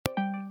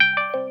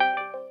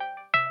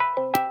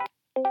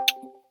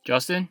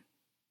Justin?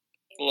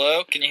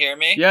 Hello, can you hear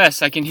me?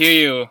 Yes, I can hear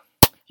you.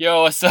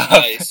 Yo, what's up?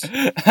 Nice.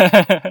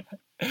 Oh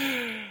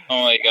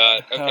my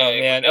god. Okay. Oh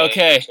man, we're good.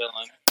 okay. We're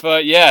chilling.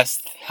 But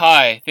yes,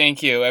 hi,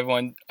 thank you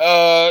everyone.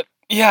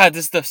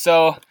 This stuff.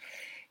 So,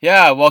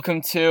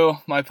 welcome to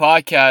my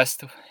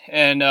podcast,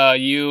 and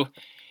you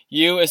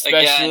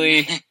especially,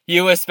 Again.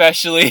 you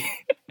especially,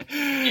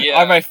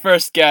 Yeah. are my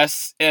first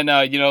guests, and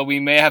we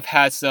may have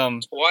had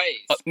some Twice.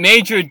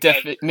 major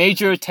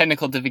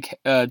technical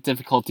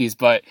difficulties,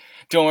 but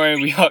don't worry,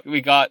 we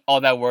got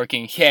all that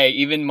working. Hey,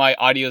 even my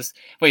audio's.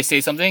 Wait,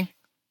 say something.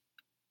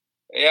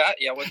 Yeah.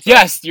 What's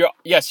up?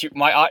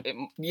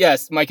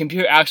 Yes, my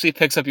computer actually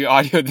picks up your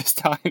audio this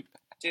time.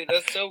 Dude,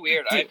 that's so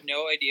weird. I have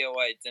no idea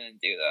why it didn't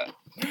do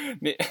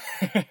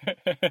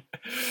that.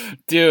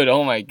 Dude,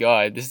 oh my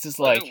god, this is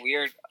What like a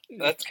weird.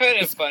 That's kind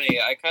of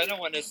funny. I kind of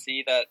want to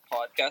see that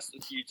podcast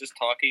with you just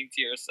talking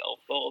to yourself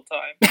the whole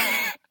time.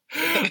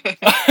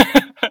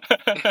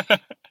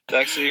 It's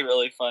actually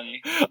really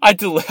funny. I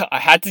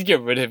had to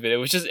get rid of it. It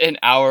was just an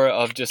hour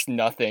of just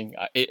nothing.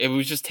 It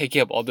was just taking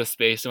up all the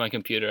space in my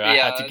computer. I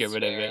had to get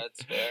rid of it.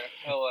 That's fair.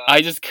 Oh well.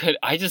 I just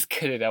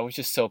couldn't. I was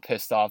just so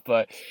pissed off.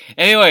 But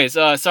anyways,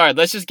 sorry.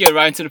 Let's just get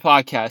right into the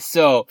podcast.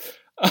 So,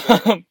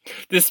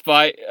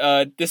 despite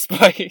our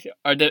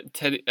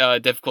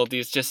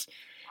difficulties, just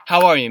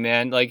how are you,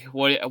 man? Like,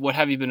 what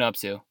have you been up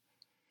to?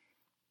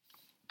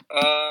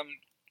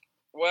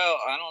 Well,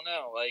 I don't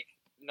know. Like,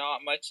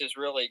 not much has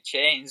really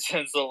changed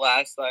since the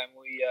last time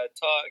we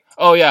talked.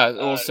 Oh yeah,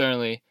 well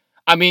certainly.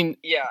 I mean,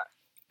 Yeah.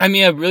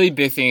 a really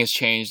big thing has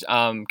changed.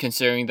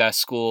 Considering that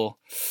school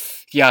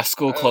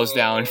closed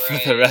down for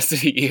the rest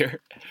of the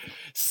year.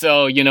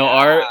 So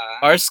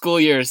our school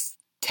year is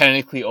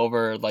technically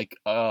over like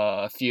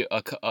like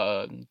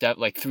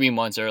 3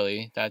 months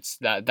early. That's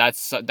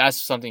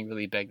something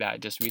really big that I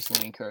just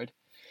recently incurred.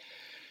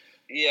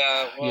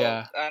 Yeah. Well,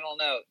 Yeah. I don't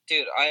know,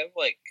 dude. I have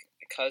like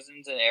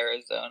cousins in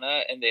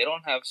Arizona, and they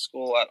don't have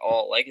school at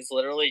all. Like, it's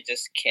literally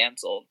just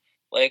canceled.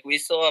 Like, we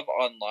still have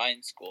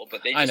online school,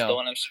 but they I just know.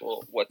 don't have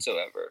school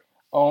whatsoever.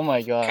 Oh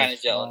my god. Kind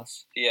of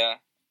jealous. Yeah.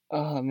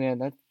 Oh man,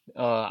 that.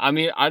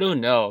 I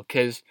don't know,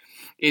 cause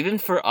even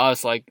for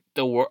us, like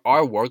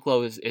our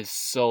workload is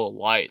so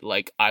light.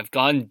 Like I've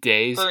gone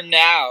days. For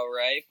now,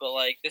 right? But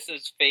like, this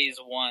is phase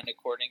 1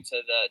 according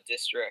to the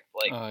district.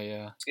 Like, Oh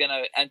yeah. it's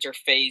gonna enter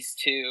phase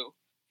 2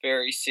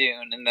 very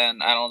soon, and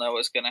then I don't know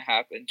what's gonna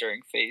happen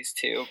during phase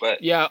 2.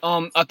 But yeah,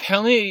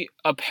 apparently,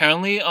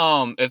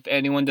 if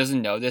anyone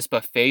doesn't know this,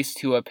 but phase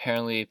 2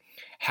 apparently,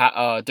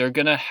 they're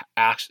gonna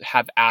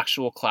have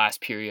actual class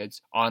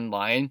periods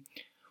online.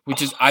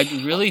 Which is I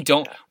really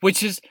don't.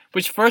 Which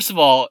first of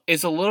all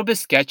is a little bit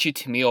sketchy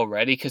to me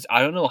already, because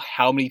I don't know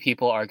how many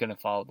people are gonna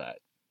follow that.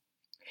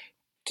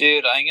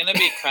 Dude, I'm gonna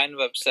be kind of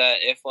upset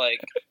if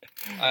like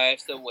I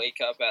have to wake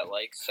up at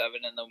like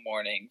 7 in the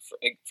morning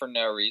for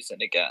no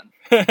reason again.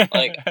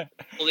 Like,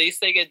 the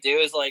least they could do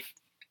is like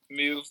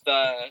move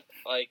the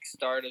like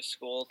start of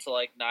school to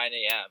like 9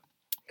 a.m.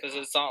 because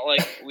it's not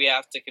like we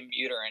have to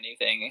commute or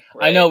anything.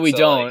 Right? I know we So,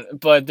 don't,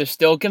 but they're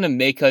still gonna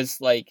make us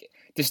like.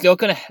 They're still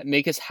gonna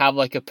make us have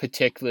like a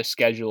particular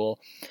schedule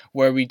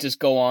where we just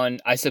go on.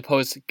 I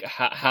suppose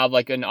have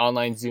like an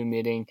online Zoom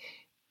meeting,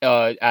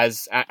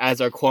 as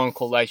our quote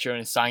unquote lecture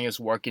and assigning us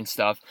work and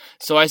stuff.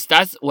 So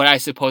that's what I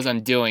suppose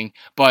I'm doing.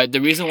 But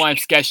the reason why I'm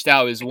sketched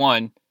out is,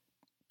 one,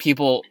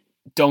 people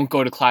don't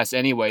go to class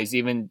anyways,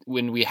 even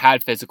when we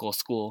had physical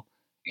school,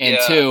 and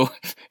Yeah. two,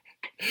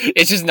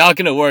 it's just not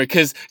gonna work,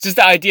 because just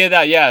the idea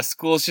that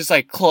school's just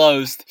like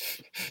closed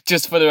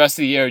just for the rest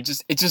of the year,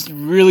 it's just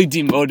really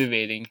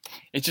demotivating.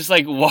 It's just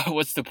like,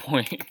 what's the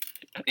point?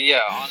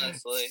 Yeah,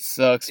 honestly.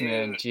 Sucks, Dude.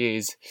 man.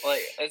 Jeez.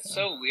 Like, it's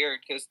so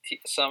weird because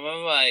some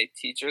of my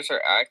teachers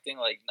are acting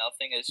like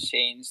nothing has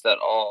changed at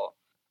all.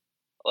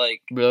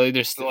 Like, Really,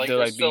 they're still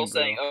still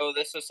saying, "Oh,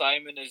 this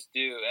assignment is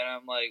due," and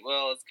I'm like,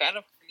 "Well, it's kind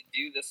of hard to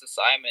do this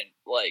assignment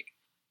like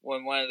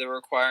when one of the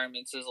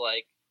requirements is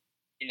like,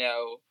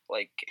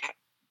 like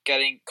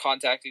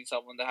contacting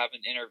someone to have an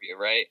interview,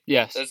 right?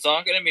 Yes. So it's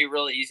not going to be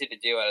really easy to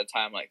do at a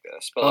time like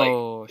this. But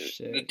like,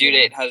 shit. the due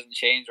date hasn't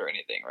changed or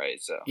anything, right?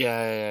 So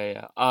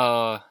Yeah.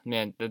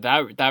 Man,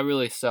 that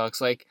really sucks.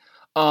 Like,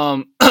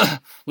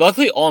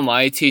 luckily all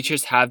my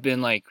teachers have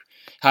been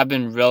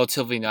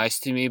relatively nice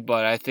to me,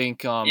 but I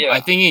think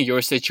in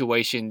your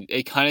situation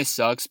it kind of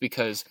sucks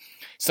because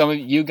some of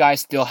you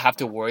guys still have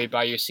to worry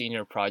about your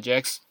senior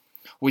projects,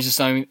 which is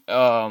something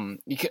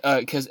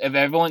because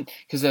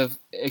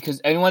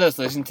anyone that's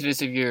listening to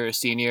this, if you're a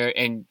senior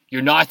and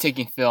you're not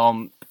taking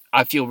film,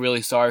 I feel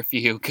really sorry for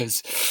you,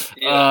 because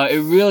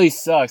it really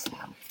sucks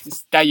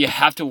that you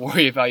have to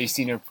worry about your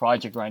senior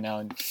project right now.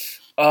 And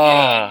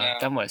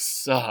that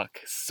must suck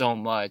so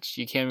much.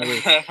 You can't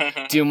really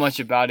do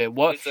much about it.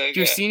 What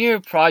your senior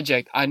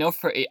project? I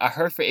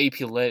heard for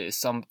AP Lit is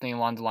something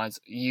along the lines.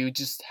 You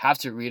just have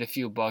to read a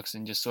few books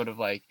and just sort of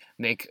like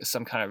make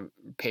some kind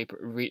of paper,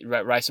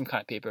 write some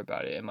kind of paper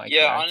about it. Am I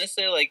correct?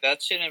 Honestly, like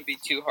that shouldn't be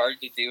too hard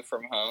to do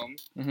from home.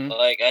 Mm-hmm.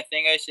 Like, I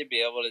think I should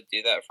be able to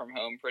do that from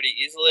home pretty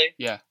easily.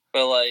 Yeah.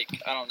 But like,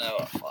 I don't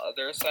know,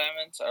 other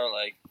assignments are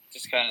like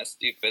just kind of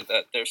stupid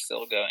that they're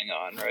still going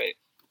on, right?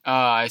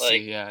 I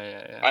see.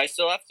 Yeah. I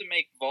still have to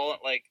make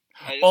I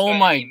just oh got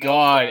my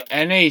god, Miss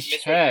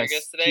NHS.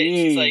 Rodriguez today, Jeez. and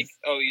she's like,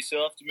 "Oh, you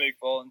still have to make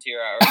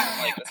volunteer hours."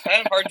 I'm like, "That's kind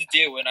of hard to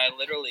do when I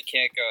literally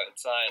can't go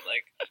outside.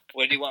 Like,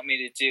 what do you want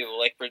me to do?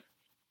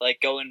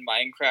 Go in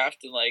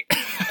Minecraft and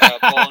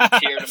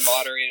volunteer to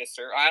moderate a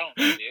server? I don't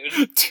know,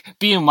 dude.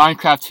 Be a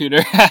Minecraft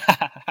tutor."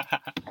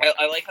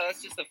 I like how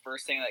that's just the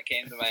first thing that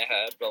came to my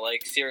head, but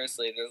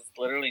seriously, there's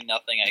literally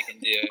nothing I can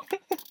do.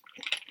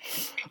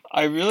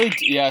 I really,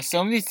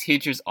 some of these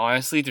teachers,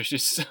 honestly, they're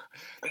just,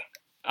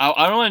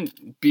 I don't want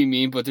to be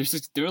mean, but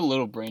they're a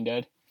little brain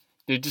dead.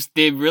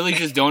 They really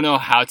just don't know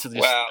how to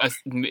just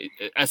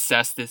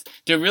assess this.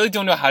 They really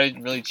don't know how to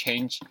really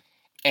change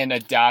and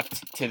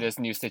adapt to this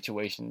new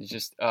situation. It's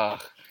just,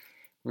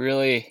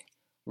 really,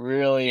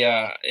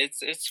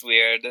 it's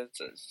weird.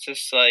 It's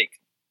just like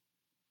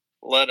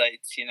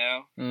Luddites, you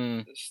know?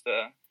 Just,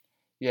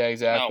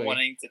 exactly. Not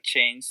wanting to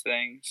change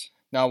things.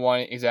 Not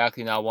wanting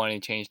to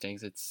change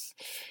things. It's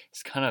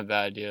kind of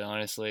bad, dude,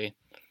 honestly.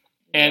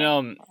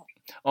 Yeah.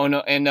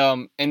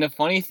 And the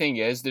funny thing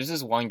is, there's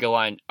this one girl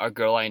I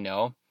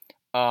know.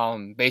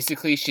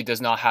 Basically, she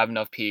does not have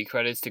enough PE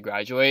credits to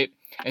graduate,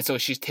 and so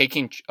she's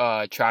taking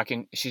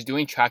she's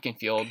doing track and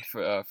field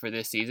for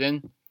this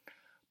season.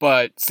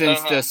 But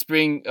since the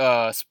spring,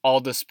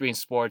 all the spring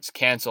sports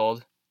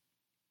canceled,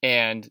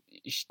 and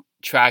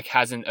track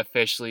hasn't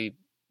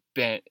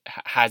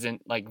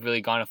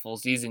really gone a full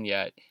season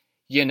yet.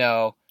 You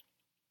know,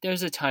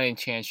 there's a tiny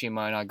chance she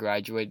might not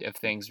graduate if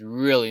things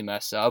really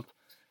mess up.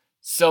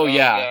 So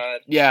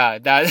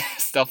that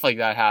stuff like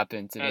that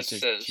happens. And that's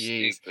it's just, so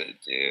stupid,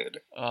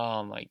 dude.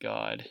 Oh my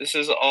god. This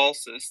is all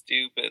so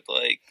stupid.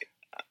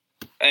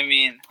 I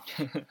mean,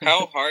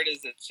 how hard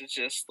is it to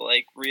just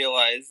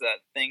realize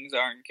that things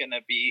aren't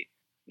gonna be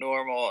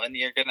normal and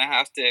you're gonna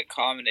have to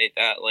accommodate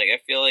that? I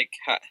feel like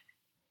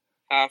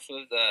half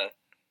of the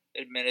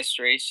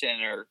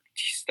administration or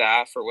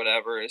staff or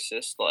whatever is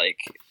just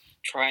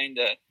trying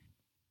to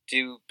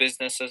do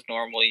business as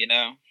normal, you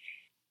know?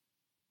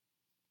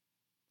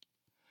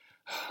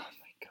 Oh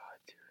my god,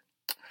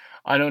 dude.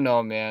 I don't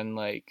know, man.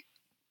 The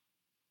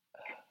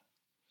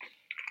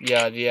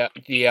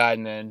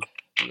admin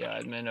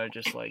are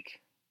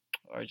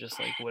just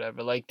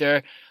whatever.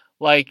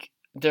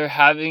 They're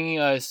having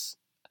us.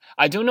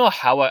 I don't know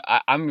how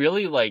I'm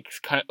really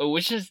kind of,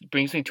 which just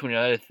brings me to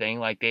another thing.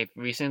 They've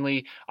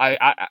recently,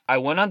 I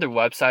went on their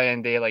website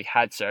and they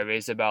had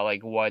surveys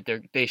about what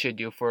they should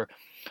do for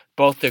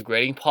both the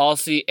grading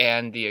policy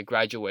and the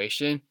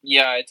graduation.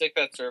 Yeah, I took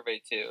that survey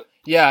too.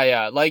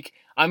 Yeah.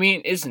 I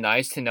mean, it's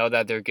nice to know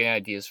that they're getting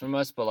ideas from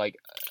us, but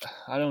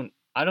I don't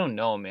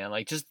know, man.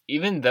 Just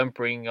even them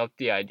bringing up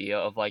the idea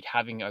of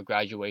having a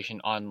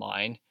graduation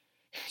online.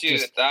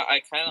 Dude,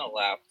 I kind of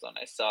laughed when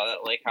I saw that.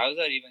 How is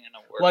that even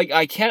gonna work?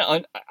 I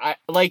can't.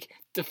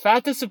 The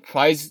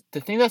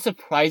thing that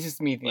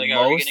surprises me the most.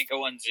 Are we gonna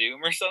go on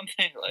Zoom or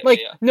something?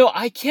 No,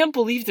 I can't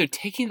believe they're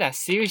taking that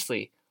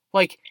seriously.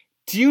 Do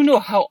you know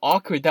how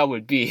awkward that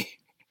would be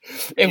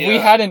if we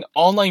had an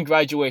online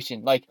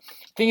graduation?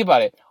 Think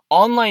about it.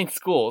 Online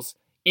schools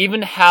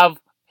even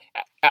have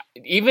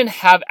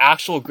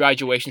actual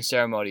graduation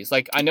ceremonies.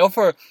 I know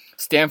for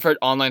Stanford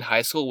Online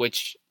High School,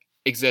 which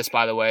exists,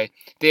 by the way,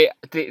 they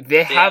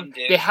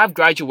have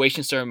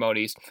graduation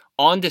ceremonies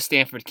on the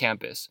Stanford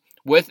campus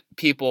with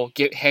people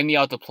handing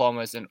out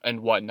diplomas and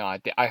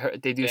whatnot. I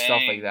heard they do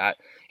stuff like that.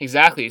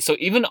 Exactly. So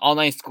even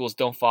online schools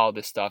don't follow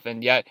this stuff,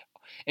 and yet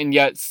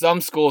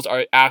some schools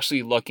are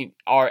actually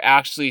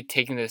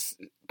taking this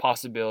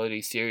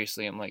possibility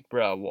seriously. I'm like,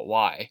 bro,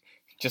 why?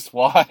 Just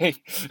why?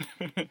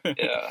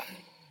 Yeah.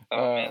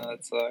 Oh man,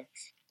 that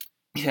sucks.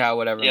 Yeah,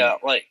 whatever. Yeah,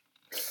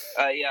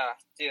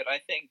 dude. I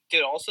think,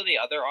 also the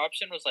other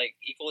option was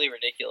equally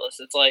ridiculous.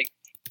 It's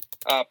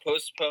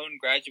postpone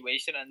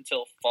graduation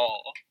until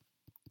fall.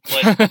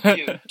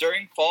 Dude,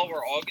 during fall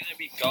we're all gonna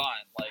be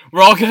gone.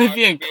 We're all gonna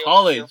be in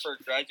college for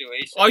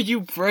graduation. Are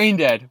you brain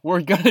dead?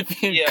 We're gonna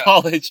be in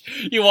college.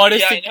 You want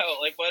us to? I know.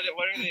 What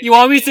are they? You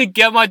want me to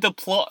get my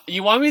diploma?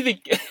 You want me to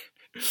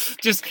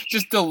just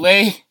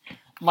delay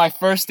my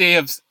first day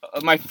of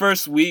my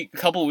first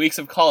couple weeks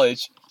of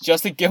college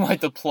just to get my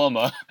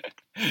diploma?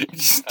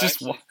 just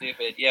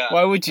stupid. Yeah.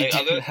 Why would you do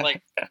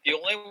that? The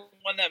only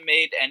one that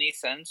made any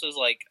sense was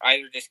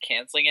either just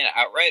canceling it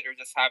outright or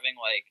just having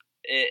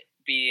it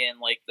be in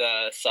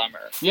the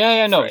summer.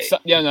 No, right?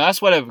 No,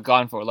 that's what I've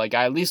gone for. I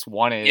at least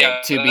wanted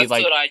it to be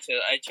what I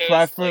chose.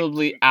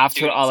 Preferably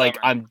after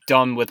I'm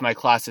done with my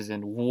classes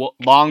and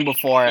long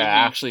before I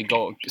actually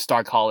go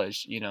start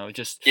college.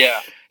 Just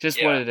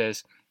what it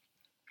is.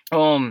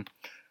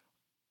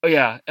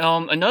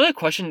 Another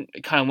question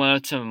kind of went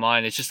up to my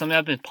mind. It's just something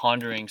I've been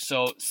pondering.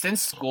 So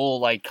since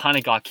school kind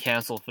of got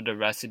canceled for the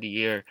rest of the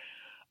year,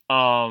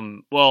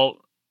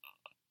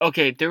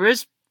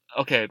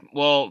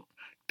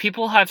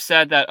 people have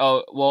said that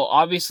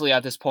obviously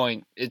at this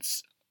point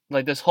it's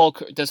this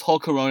whole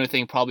corona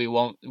thing probably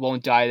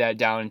won't die that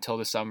down until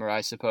the summer,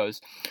 I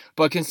suppose.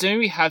 But considering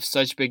we have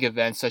such big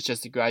events such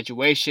as the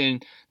graduation,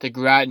 the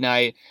grad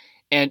night,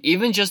 and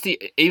even just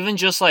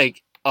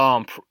like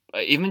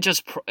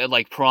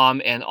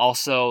prom and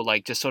also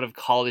like just sort of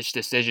college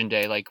decision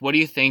day. Like, what do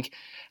you think?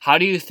 How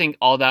do you think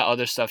all that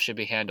other stuff should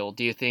be handled?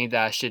 Do you think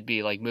that should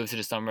be like moved to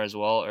the summer as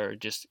well, or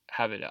just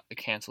have it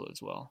canceled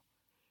as well?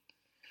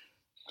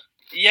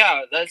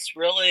 Yeah, that's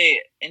really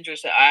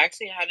interesting. I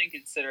actually hadn't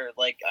considered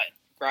like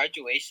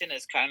graduation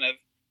is kind of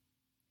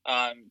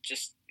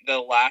just the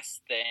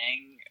last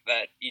thing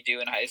that you do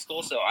in high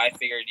school. So I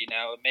figured,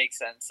 it makes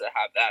sense to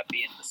have that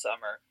be in the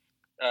summer,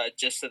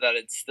 just so that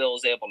it still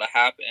is able to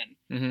happen.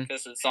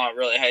 Because it's not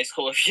really high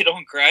school if you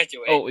don't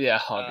graduate. Oh yeah,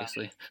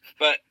 obviously.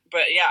 But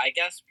yeah, I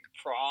guess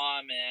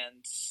prom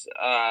and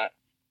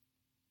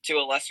to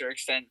a lesser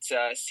extent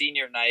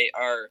senior night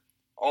are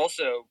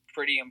also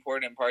pretty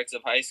important parts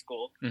of high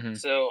school.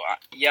 So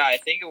yeah, I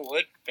think it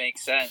would make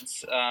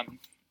sense.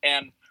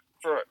 And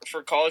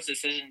for college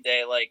decision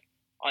day, like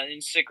on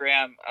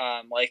Instagram,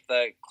 like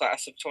the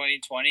class of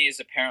 2020 is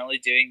apparently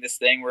doing this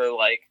thing where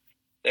like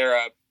they're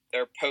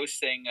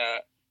posting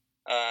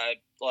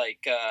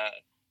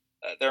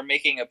they're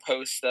making a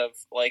post of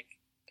like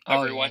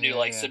everyone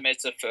who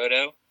submits a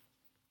photo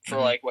for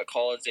like what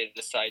college they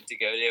decide to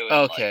go to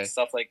and like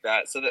stuff like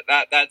that. So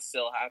that's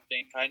still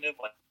happening kind of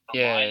like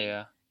online.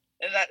 Yeah.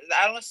 And that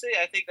honestly,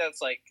 I think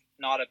that's like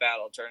not a bad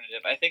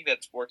alternative. I think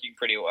that's working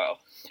pretty well.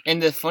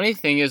 And the funny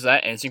thing is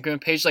that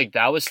Instagram page, like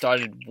that was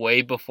started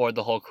way before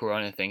the whole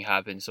Corona thing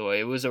happened. So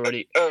it was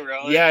already. Oh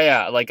really?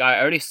 Yeah. Like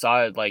I already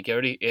saw it. Like I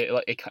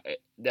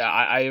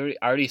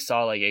already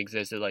saw like it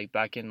existed like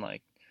back in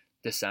like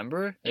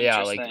December.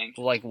 Yeah,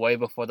 like way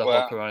before the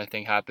whole Corona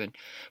thing happened.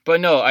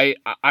 But no,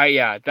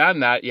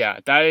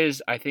 that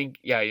is, I think,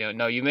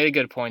 no, you made a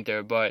good point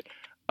there, but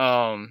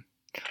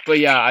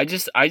yeah, I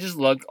just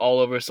looked all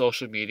over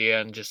social media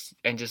and just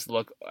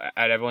look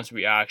at everyone's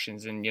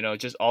reactions, and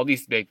just all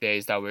these big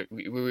days that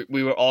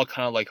we were all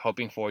kind of like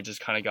hoping for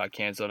just kind of got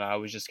canceled. And I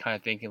was just kind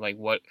of thinking like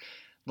what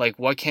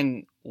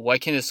can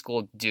the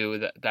school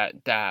do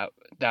that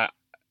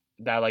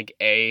like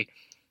A,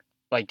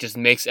 like just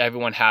makes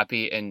everyone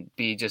happy, and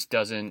B, just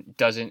doesn't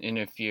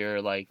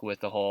interfere like with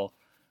the whole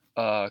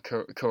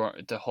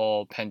the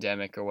whole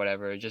pandemic or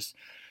whatever. Just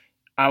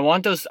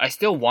I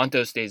still want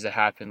those days to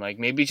happen. Like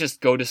maybe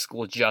just go to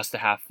school just to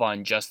have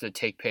fun, just to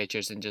take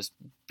pictures and just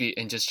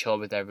chill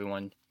with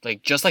everyone.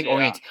 Like just like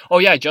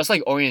just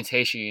like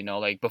orientation,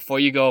 like before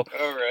you go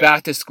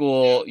back to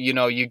school,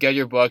 you get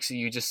your books,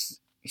 you just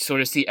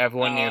sort of see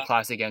everyone in your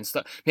class again.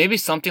 So maybe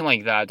something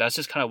like that. That's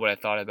just kind of what I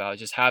thought about.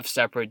 Just have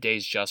separate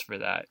days just for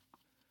that.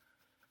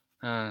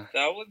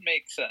 That would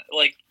make sense.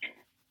 Like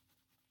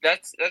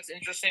that's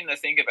interesting to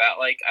think about.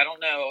 Like I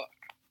don't know,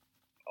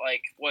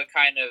 like what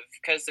kind of,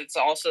 because it's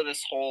also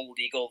this whole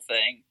legal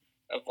thing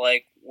of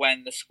like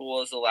when the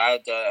school is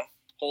allowed to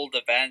hold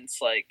events.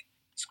 Like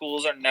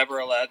schools are never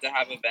allowed to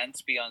have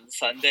events beyond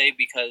Sunday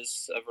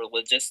because of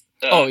religious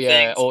things. So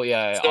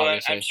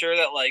I'm sure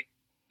that like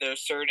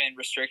there's certain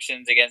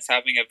restrictions against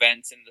having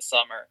events in the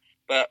summer,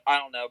 but I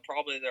don't know.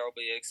 Probably there will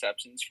be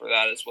exceptions for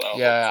that as well.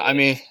 Yeah,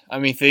 hopefully. I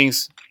mean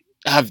things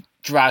have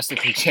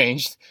drastically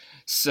changed.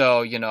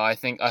 So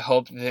I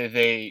hope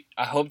they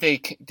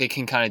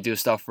can kind of do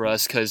stuff for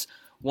us, because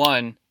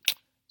one,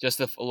 just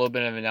a little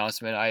bit of an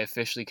announcement. I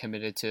officially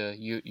committed to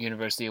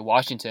University of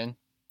Washington.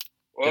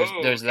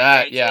 Whoa, there's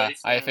that. Yeah,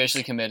 I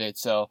officially committed.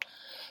 So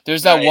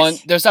there's that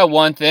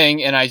one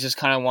thing, and I just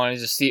kind of wanted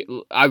to see.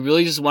 I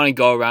really just want to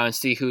go around and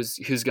see who's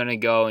gonna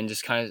go, and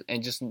just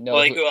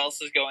know who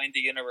else is going to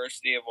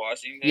University of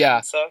Washington. Yeah,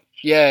 and stuff.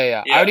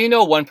 Yeah. I already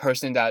know one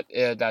person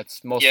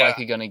that's most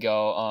likely gonna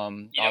go.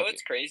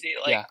 What's crazy?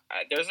 Like,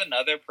 there's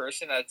another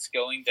person that's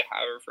going to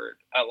Haverford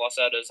at Los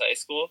Altos High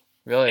School.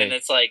 Really? And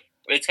it's like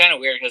it's kind of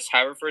weird because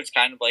Haverford's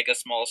kind of like a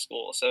small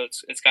school, so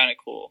it's kind of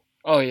cool.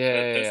 Oh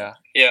yeah.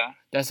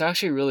 That's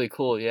actually really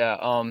cool. Yeah.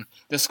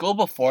 The school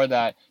before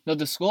that,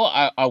 the school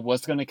I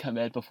was gonna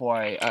commit before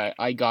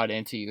I got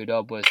into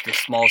UW was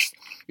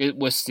it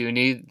was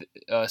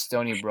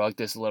Stony Brook,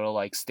 this little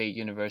like state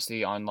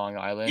university on Long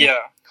Island. Yeah.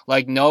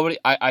 Like nobody,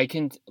 I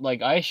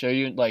assure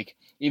you, like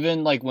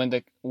even like when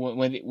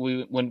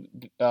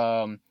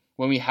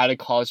we had a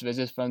college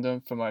visit from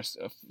them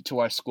to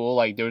our school,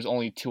 like there was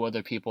only 2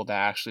 other people that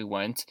actually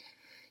went.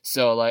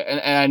 So like,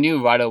 and I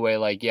knew right away,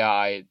 like,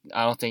 I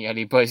don't think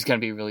anybody's gonna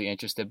be really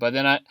interested. But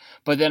then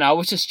I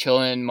was just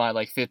chilling in my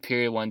like 5th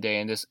period one day,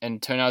 and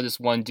turned out this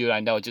one dude I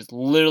know just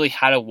literally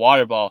had a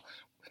water ball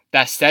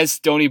that says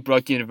Stony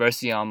Brook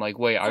University. I'm like,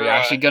 wait, are you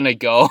actually gonna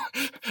go?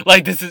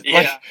 Like this is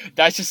like,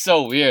 that's just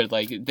so weird.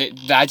 Like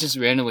that just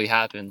randomly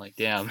happened. Like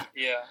damn.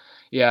 Yeah.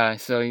 Yeah.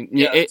 So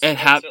it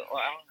happened.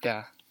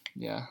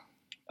 Yeah.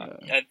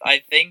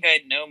 I think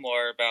I'd know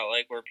more about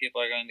like where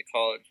people are going to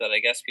college, but I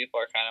guess people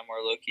are kind of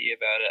more low key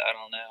about it. I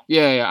don't know.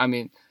 Yeah. I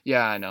mean,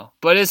 I know,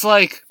 but it's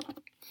like,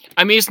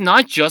 it's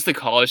not just the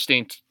college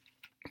thing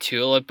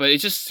too, but it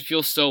just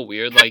feels so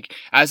weird. Like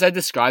as I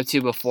described to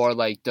you before,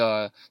 like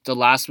the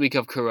last week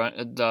of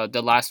Corona,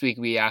 the last week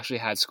we actually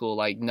had school.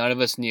 Like none of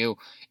us knew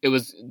it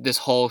was this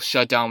whole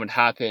shutdown would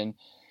happen.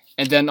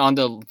 And then on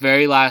the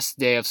very last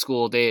day of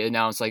school, they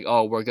announced like,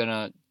 oh, we're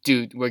gonna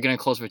dude, we're gonna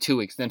close for 2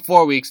 weeks, then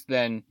 4 weeks,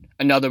 then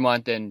another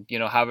month, and you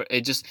know, how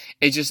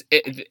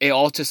it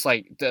all just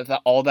like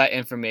all that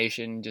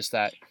information, just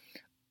that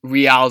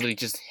reality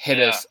just hit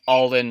us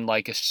all in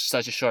like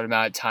such a short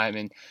amount of time,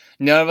 and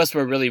none of us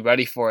were really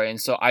ready for it.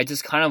 And so I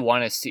just kind of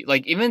want to see,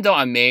 like, even though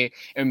I may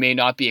or may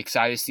not be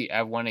excited to see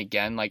everyone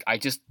again, like I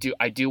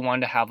do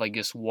want to have like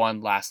just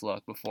one last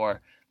look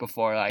before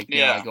like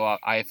you know,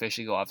 I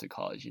officially go off to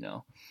college, you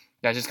know.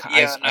 I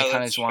kind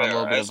of just want a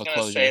little bit of a closure. I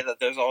was gonna say that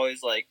there's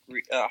always like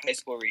high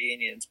school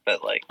reunions,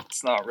 but like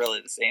it's not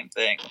really the same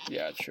thing.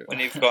 Yeah, true.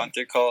 When you've gone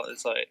through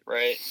college, like,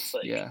 right? It's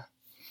like yeah,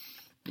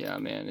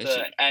 man.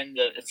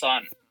 It's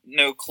on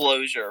no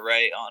closure,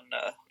 right? On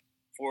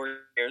 4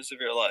 years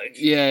of your life.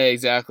 Yeah,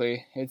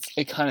 exactly.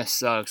 It kind of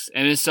sucks,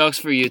 and it sucks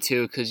for you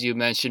too, because you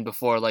mentioned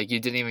before like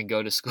you didn't even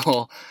go to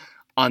school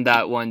on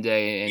that one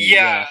day, and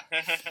yeah,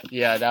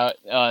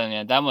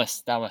 that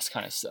must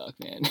kind of suck,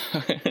 man.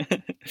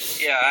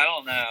 Yeah, I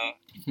don't know.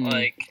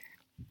 Like,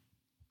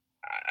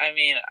 I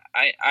mean,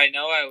 I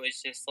know I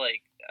was just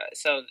like,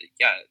 so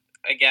yeah.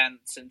 Again,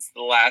 since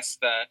the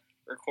last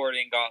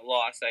recording got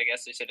lost, I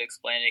guess I should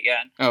explain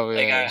again. Oh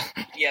yeah.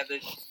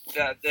 Like,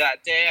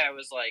 that day I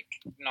was like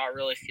not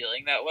really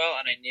feeling that well,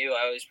 and I knew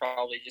I was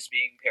probably just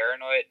being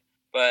paranoid.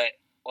 But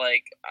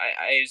like,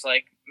 I was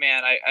like,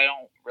 man, I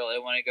don't really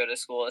want to go to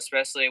school,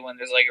 especially when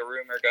there's like a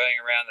rumor going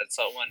around that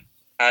someone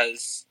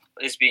is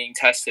being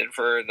tested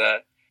for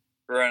the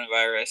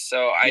coronavirus.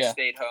 So I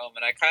stayed home,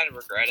 and I kind of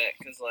regret it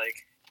because,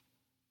 like,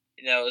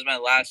 you know, it was my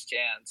last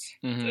chance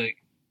to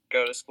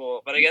go to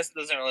school. But I guess it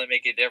doesn't really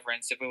make a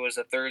difference if it was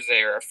a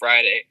Thursday or a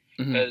Friday,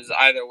 because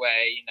either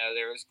way, you know,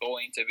 there was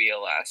going to be a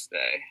last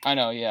day. I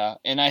know, yeah,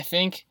 and I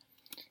think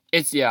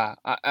it's I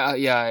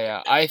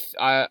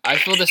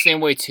feel the same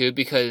way too,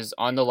 because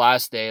on the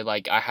last day,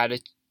 like, I had a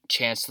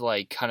chance to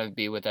like kind of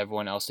be with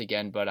everyone else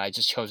again, but I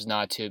just chose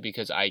not to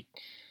because I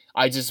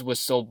just was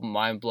so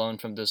mind blown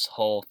from this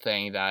whole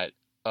thing that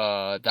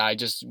I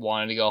just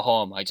wanted to go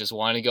home. I just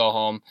wanted to go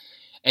home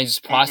and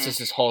just process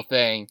this whole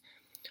thing.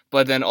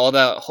 But then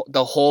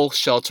the whole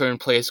shelter in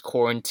place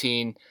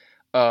quarantine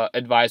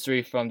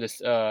advisory from the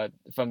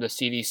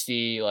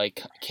CDC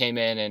like came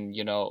in, and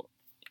you know,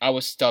 I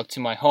was stuck to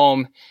my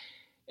home,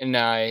 and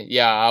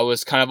I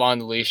was kind of on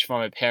the leash from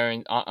my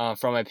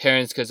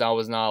parents because I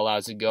was not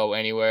allowed to go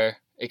anywhere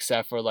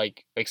except for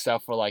like a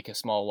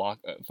small walk,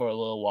 for a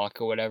little walk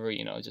or whatever,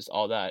 you know, just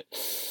all that.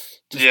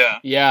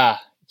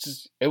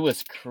 It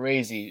was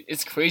crazy.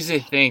 It's crazy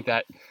to think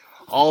that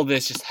all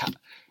this just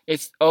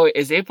it's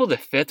April the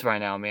 5th right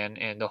now, man,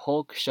 and the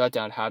whole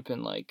shutdown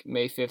happened like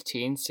May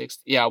 15th, 6th,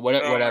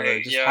 whatever.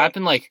 It just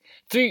happened like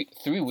 3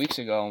 weeks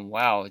ago, and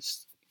wow,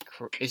 it's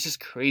just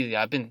crazy.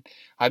 I've been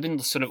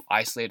sort of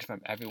isolated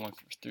from everyone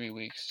for 3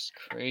 weeks. It's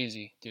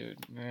crazy,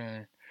 dude,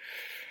 man.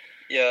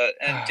 Yeah,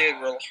 and dude,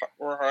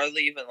 we're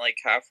hardly even like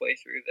halfway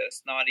through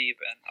this. Not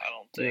even, I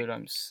don't think.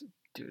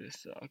 Dude, it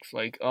sucks.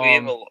 Like, we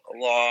have a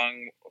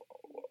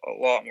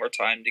lot more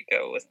time to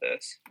go with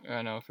this.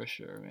 I know for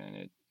sure,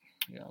 man.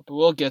 But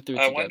we'll get through it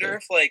together. I wonder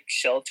if like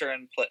shelter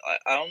in place.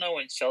 I don't know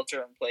when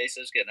shelter in place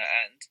is gonna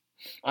end.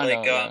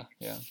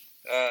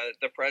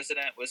 The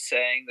president was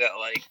saying that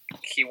like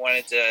he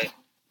wanted to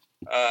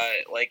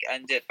like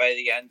end it by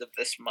the end of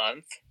this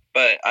month,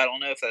 but I don't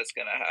know if that's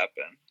gonna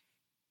happen.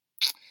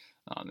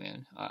 Oh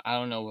man, I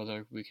don't know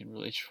whether we can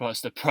really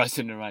trust the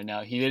president right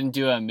now. He didn't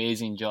do an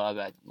amazing job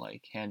at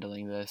like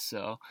handling this,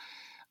 so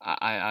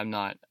I'm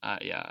not.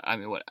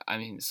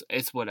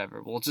 It's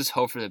whatever. We'll just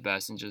hope for the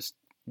best and just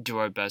do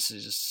our best to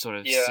just sort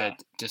of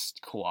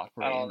just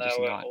cooperate. I don't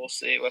know. We'll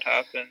see what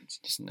happens.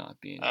 Just not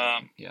being.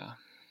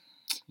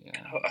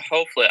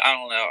 Hopefully, I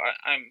don't know.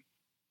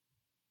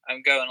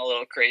 I'm going a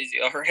little crazy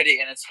already,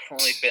 and it's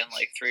only been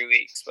like 3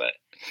 weeks. But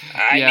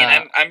I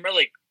mean, I'm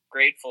really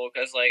grateful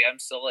because like I'm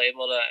still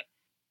able to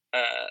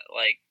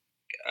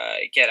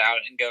get out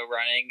and go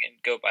running and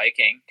go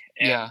biking.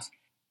 And,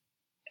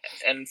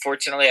 and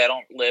fortunately, I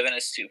don't live in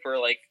a super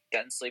like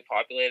densely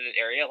populated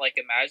area. Like,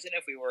 imagine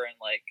if we were in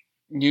like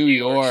New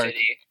York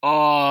City.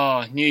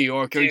 Oh, New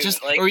York, or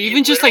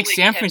even just like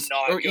San Francisco,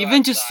 or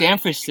even just San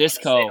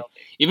Francisco.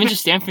 Even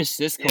just San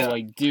Francisco,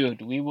 like,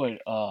 dude, we would.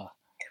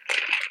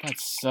 That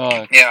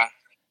sucks. Yeah,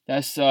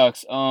 that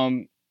sucks.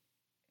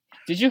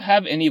 Did you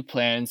have any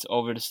plans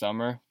over the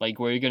summer? Like,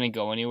 were you gonna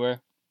go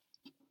anywhere?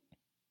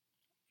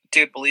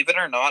 Dude, believe it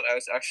or not, I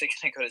was actually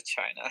gonna go to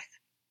China.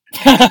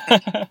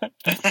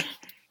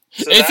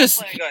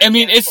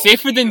 It's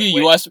safer than the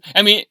U.S.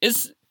 I mean,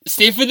 it's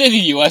safer than the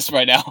U.S.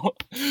 right now,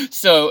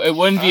 so it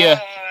wouldn't be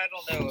I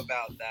don't know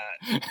about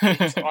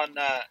that. It's on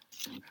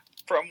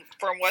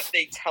from what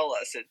they tell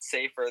us, it's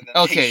safer than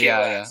the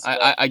US.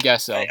 I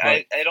guess so.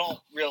 I don't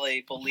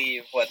really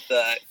believe what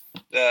the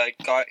the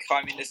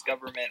communist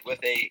government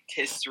with a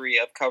history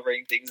of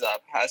covering things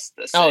up has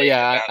to say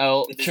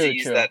about the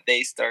disease that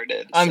they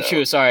started. I'm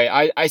true. Sorry,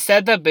 I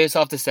said that based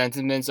off the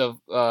sentiments of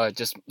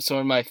just some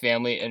of my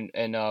family in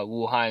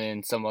Wuhan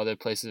and some other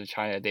places of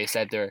China. They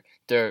said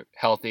they're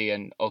healthy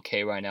and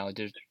okay right now.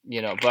 There's,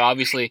 but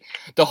obviously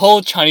the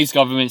whole Chinese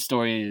government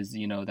story is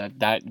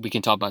that we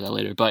can talk about that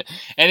later. But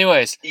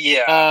anyways,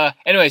 yeah.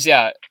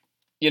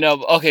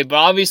 Okay, but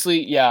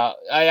obviously, yeah,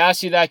 I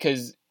asked you that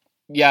because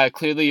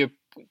clearly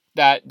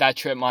that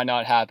trip might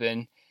not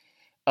happen.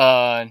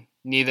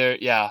 Neither.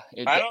 Yeah.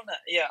 I don't know.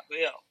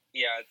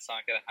 Yeah, it's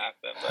not gonna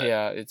happen. But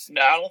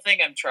no, I don't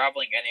think I'm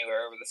traveling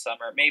anywhere over the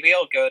summer. Maybe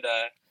I'll go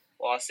to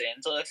Los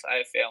Angeles. I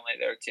have family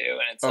there too,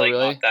 and it's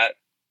really? Not that.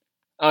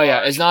 Oh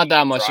yeah, it's not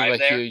that much of a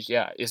huge.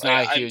 Yeah, it's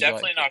not a huge. I'm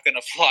definitely not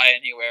gonna fly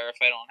anywhere if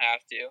I don't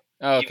have to.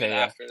 Okay. Even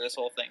after this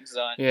whole thing's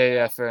done.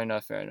 Yeah. Fair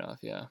enough.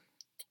 Yeah.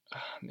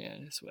 Oh,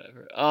 man, it's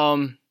whatever.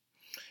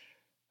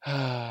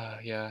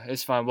 Yeah,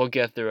 it's fine. We'll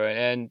get through it.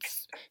 And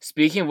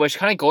speaking of which,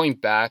 kind of going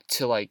back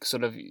to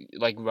sort of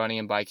running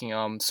and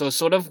biking. So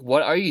sort of,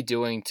 what are you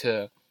doing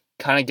to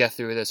kind of get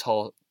through this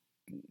whole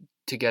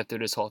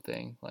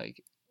thing?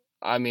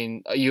 I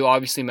mean, you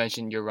obviously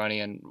mentioned you're running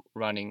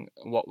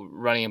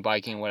and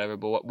biking, whatever.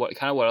 But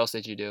what else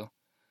did you do?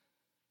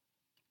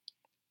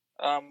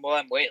 Well,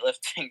 I'm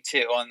weightlifting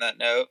too. On that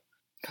note.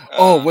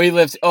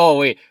 Weightlifting. Oh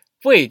wait.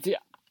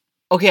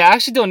 Okay, I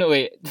actually don't know.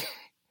 Wait.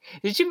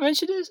 Did you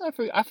mention this? I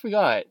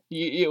forgot.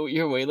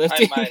 You're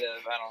weightlifting. I might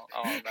have.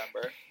 I don't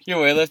remember. You're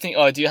weightlifting.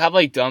 Oh, do you have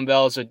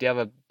dumbbells, or do you have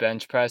a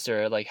bench press,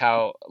 or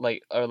how what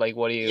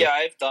do you? Yeah,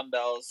 I have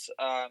dumbbells.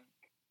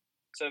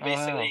 So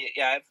basically,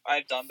 I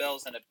have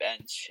dumbbells and a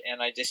bench,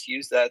 and I just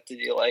use that to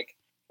do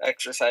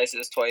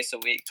exercises twice a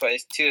week,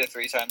 2 to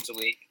 3 times a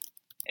week,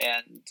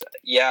 and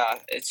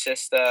it's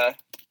just I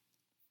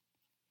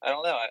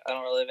don't know. I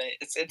don't really have any.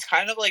 It's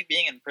kind of like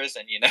being in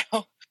prison,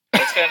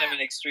 It's kind of an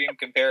extreme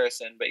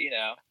comparison, but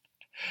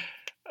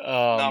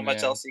not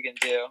much else you can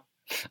do.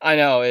 I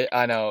know.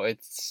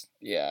 It's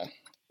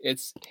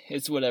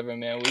It's whatever,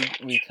 man.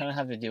 We kind of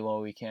have to do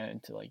what we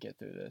can to get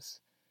through this.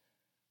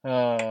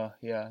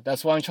 Yeah.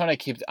 That's why I'm trying to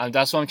keep.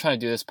 That's why I'm trying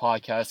to do this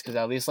podcast, because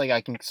at least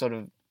I can sort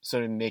of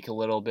make a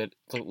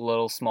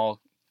little small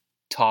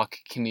talk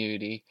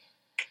community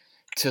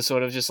to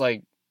sort of just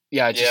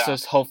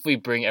just hopefully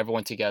bring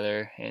everyone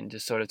together and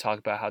just sort of talk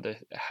about how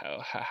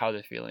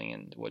they're feeling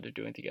and what they're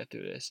doing to get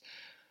through this.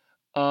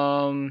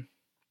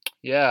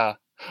 Yeah.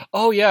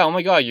 Oh yeah. Oh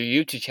my God, your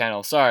YouTube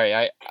channel. Sorry,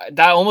 I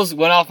that almost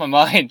went off my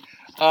mind.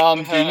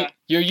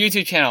 Your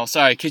YouTube channel.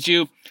 Sorry, could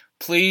you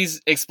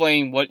please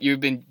explain what you've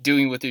been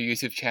doing with your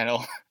YouTube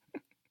channel?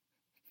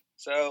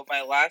 So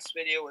my last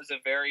video was a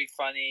very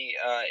funny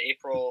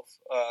April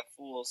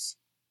Fool's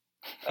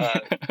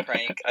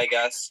prank, I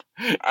guess.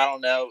 I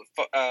don't know.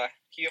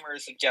 Humor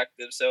is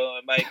subjective, so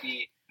it might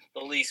be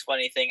the least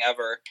funny thing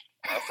ever,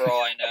 for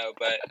all I know.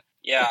 But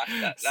yeah,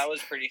 that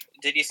was pretty.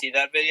 Did you see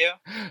that video?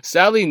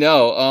 Sadly,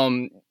 no.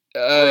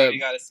 You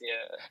gotta see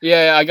it.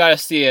 Yeah, I gotta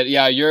see it.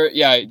 Yeah,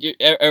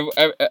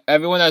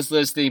 everyone that's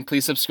listening,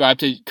 please subscribe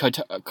to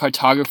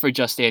Cartographer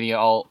Justania.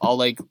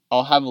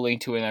 I'll have a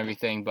link to it and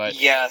everything. But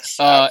yes,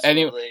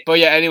 absolutely.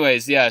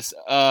 Anyways, yes.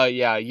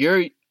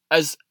 You're,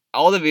 as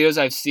all the videos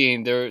I've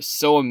seen, they're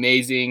so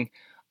amazing.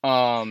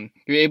 You're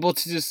able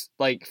to just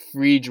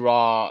free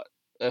draw,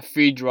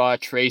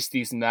 trace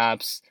these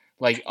maps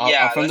from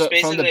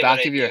the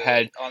back of your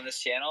head on this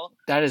channel.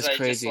 That is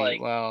crazy.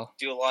 Wow.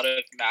 Do a lot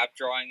of map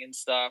drawing and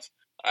stuff.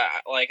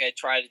 I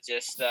try to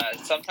just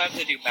sometimes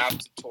I do map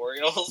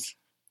tutorials.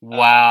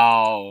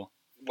 Wow.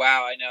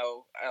 I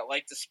know. I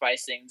like to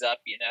spice things up,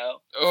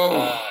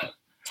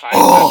 time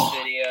lapse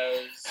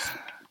videos.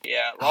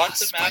 Yeah,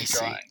 lots of map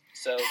drawing.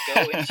 So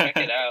go and check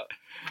it out.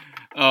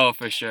 Oh,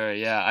 for sure.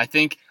 Yeah, I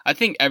think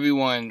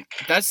everyone,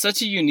 that's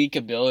such a unique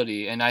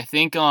ability, and I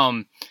think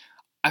I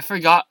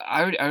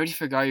already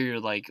forgot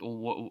your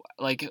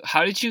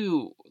how did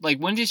you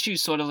when did you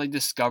sort of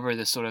discover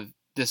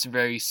this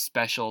very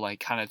special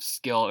kind of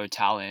skill or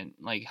talent?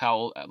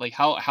 How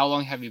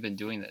long have you been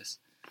doing this?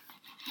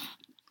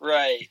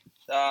 Right.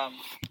 So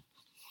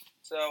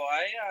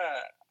I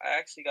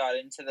actually got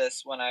into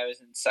this when I was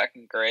in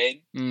 2nd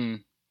grade.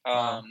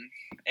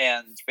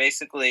 And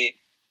basically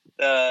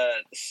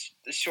the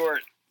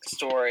short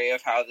story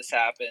of how this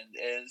happened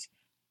is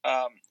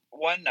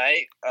one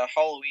night,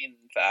 Halloween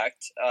in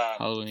fact,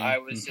 I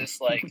was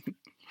just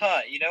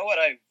you know what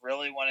I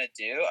really want to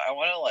do? I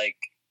want to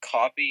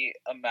copy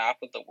a map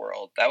of the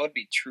world. That would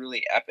be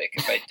truly epic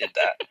if I did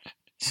that.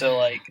 So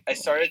I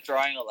started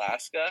drawing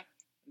Alaska,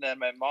 and then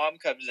my mom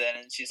comes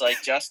in and she's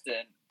like,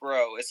 Justin,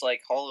 bro, it's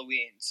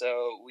Halloween,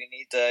 so we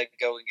need to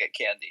go and get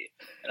candy.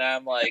 And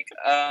I'm like,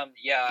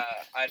 yeah,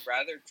 I'd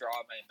rather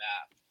draw my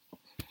map.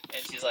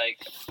 And she's like,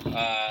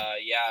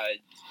 yeah,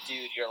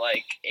 dude, you're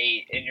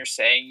 8, and you're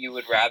saying you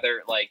would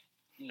rather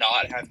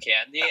not have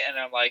candy? And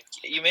I'm like,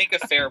 you make a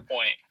fair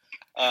point.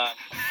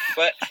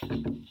 But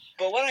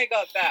when I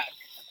got back,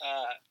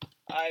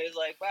 I was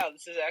like, wow,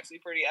 this is actually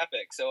pretty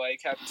epic. So I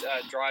kept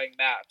drawing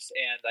maps,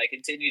 and I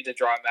continued to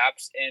draw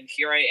maps, and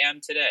here I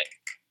am today.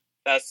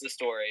 That's the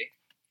story.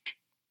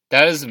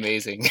 That is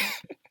amazing.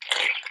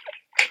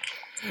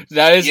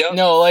 That is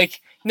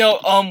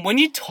when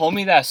you told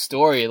me that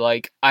story,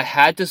 like I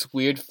had this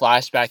weird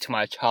flashback to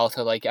my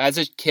childhood. Like as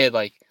a kid,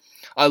 like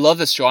I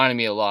loved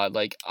astronomy a lot.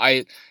 Like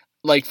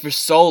for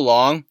so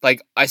long,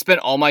 like I spent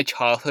all my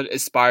childhood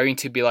aspiring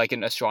to be like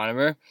an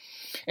astronomer.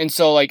 And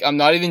so like I'm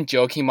not even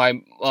joking,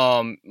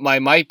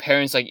 my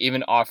parents like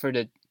even offered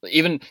it,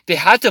 even they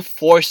had to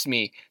force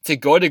me to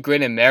go to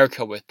Great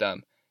America with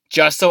them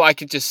just so I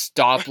could just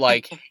stop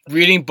like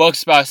reading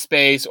books about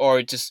space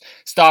or just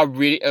stop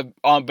reading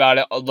about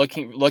it or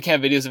looking at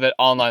videos of it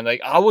online.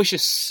 Like I was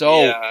just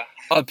so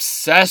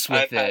obsessed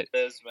with it.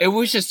 It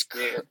was just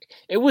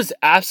it was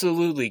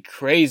absolutely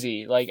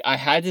crazy. Like I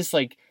had this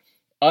like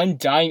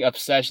undying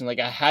obsession. Like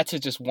I had to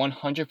just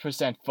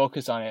 100%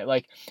 focus on it.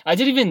 Like I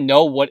didn't even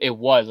know what it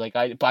was.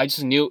 But I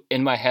just knew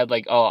in my head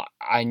like, oh,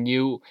 I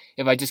knew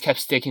if I just kept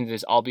sticking to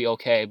this, I'll be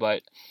okay.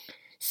 But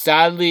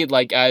sadly,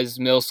 like as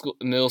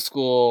middle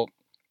school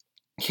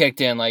kicked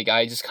in, like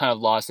I just kind of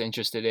lost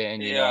interest in it,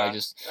 and you know, I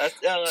just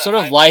sort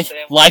of life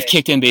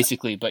kicked in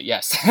basically. But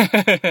yes,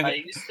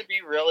 I used to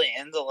be really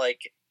into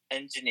like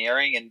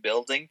engineering and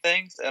building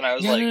things, and I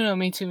was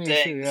me too.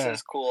 This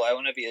is cool. I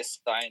want to be a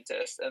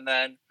scientist. And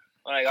then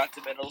when I got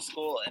to middle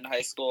school and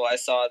high school, I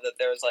saw that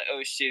there was like,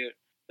 oh shoot,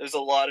 there's a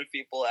lot of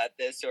people at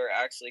this who are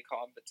actually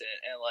competent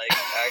and like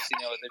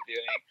actually know what they're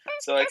doing.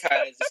 So I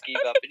kind of just gave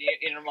up.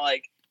 And I'm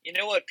like, you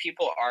know what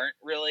people aren't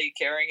really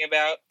caring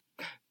about?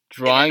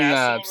 Drawing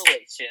maps.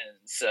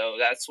 Relations. So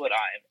that's what I'm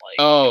like.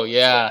 Oh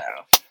yeah.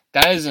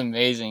 That is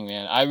amazing,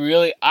 man. I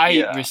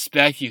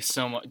respect you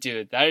so much,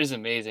 dude. That is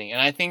amazing, and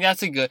I think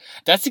that's a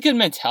good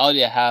mentality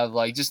to have.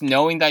 Like just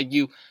knowing that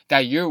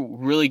you're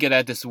really good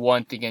at this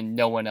one thing and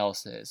no one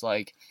else is.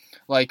 Like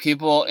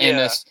people in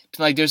this,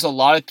 like there's a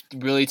lot of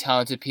really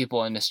talented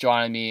people in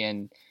astronomy,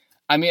 and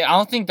I mean I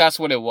don't think that's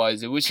what it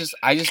was. It was just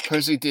I just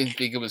personally didn't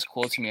think it was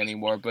cool to me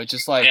anymore. But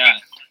just like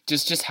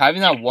just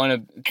having that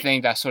one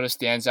thing that sort of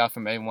stands out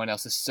from everyone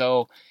else is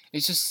so.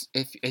 It's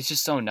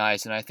just so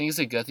nice, and I think it's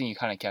a good thing you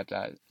kind of kept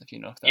that. If you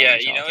know.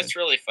 If you know it's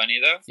really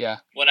funny though. Yeah.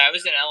 When I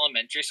was in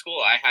elementary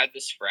school, I had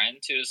this friend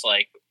who was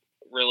like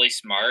really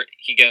smart.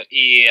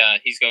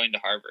 He's going to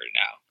Harvard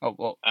now. Oh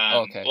well.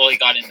 Okay. Well, he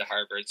got into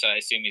Harvard, so I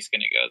assume he's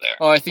going to go there.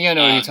 Oh, I think I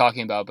know what you're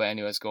talking about, but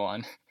anyways, go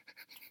on.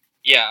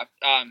 Yeah.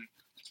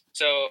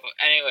 So,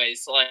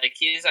 anyways, like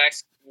he's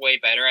actually way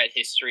better at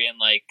history and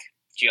like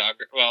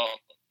geography. Well,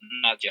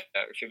 not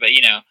geography, but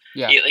you know,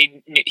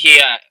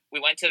 we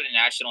went to the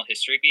National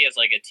History Bee as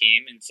like a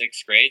team in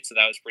 6th grade, so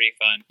that was pretty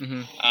fun.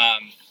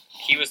 Mm-hmm.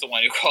 He was the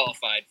one who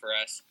qualified for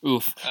us.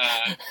 Oof.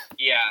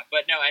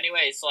 But no,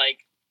 anyways, like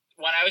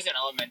when I was in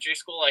elementary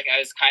school, like I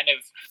was kind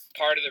of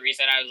part of the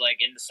reason I was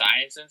like into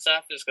science and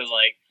stuff is because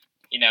like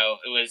you know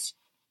it was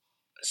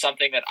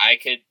something that I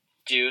could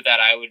do that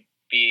I would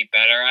be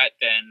better at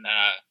than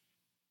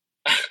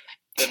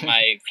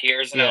my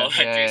peers in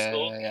elementary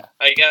school,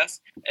 I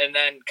guess. And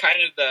then kind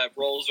of the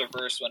roles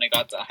reversed when I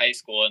got to high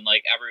school, and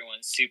like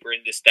everyone's super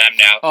into STEM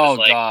now. Oh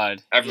like,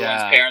 God!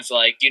 Everyone's parents are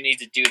like, "You need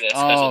to do this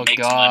because it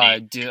makes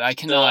money." Dude, I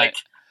cannot. So, like,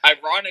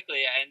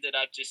 ironically, I ended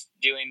up just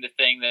doing the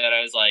thing that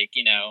I was like,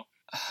 you know,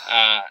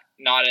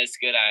 not as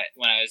good at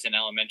when I was in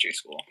elementary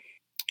school.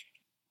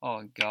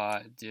 Oh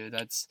God, dude,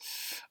 that's.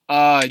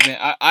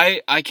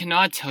 I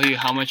cannot tell you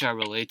how much I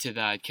relate to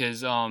that,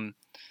 because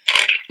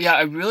yeah,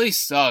 it really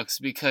sucks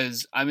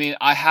because I mean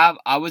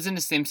I was in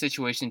the same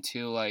situation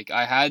too. Like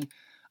I had,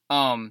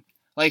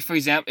 like for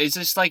example, it's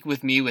just like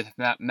with me with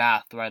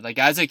math, right? Like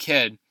as a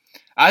kid,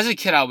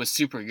 I was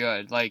super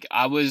good. Like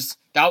I was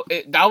that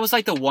was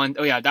like the one.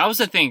 Oh yeah, that was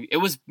the thing. It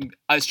was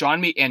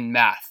astronomy and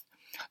math.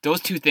 Those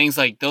two things,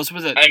 like those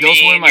were the.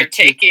 You're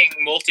taking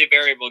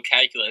multivariable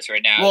calculus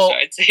right now, so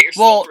I'd say you're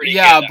still pretty good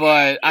at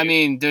but I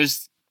mean,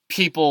 there's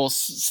people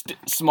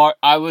smart.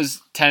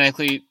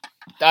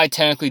 I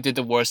technically did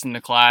the worst in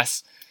the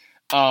class,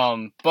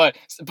 but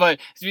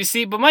you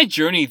see, but my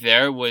journey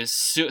there was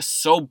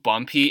so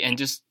bumpy and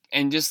just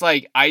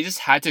like I just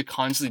had to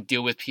constantly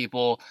deal with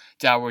people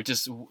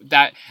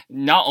that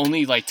not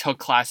only like took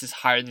classes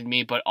higher than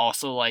me, but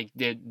also like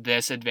did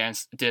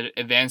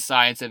advanced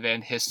science,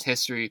 advanced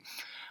history,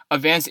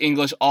 advanced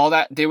English, all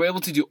that. They were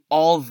able to do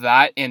all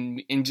that,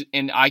 and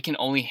I can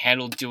only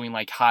handle doing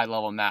like high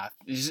level math.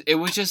 It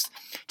was just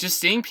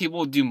seeing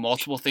people do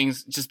multiple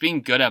things, just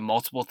being good at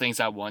multiple things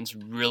at once.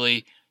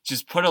 Really,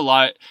 just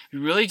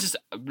really just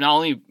not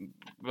only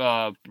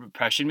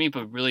pressured me,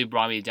 but really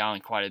brought me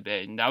down quite a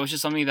bit. And that was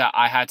just something that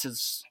I had to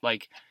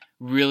like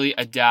really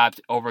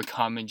adapt,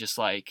 overcome, and just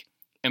like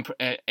and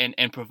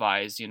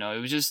improvise. You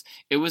know,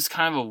 it was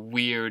kind of a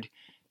weird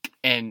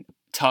and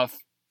tough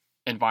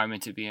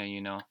environment to be in.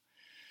 You know.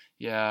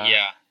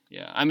 Yeah.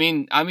 Yeah. I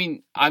mean,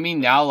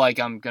 now like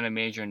I'm gonna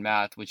major in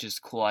math, which is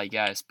cool, I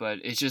guess. But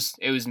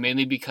it was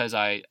mainly because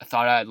I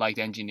thought I liked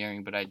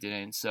engineering, but I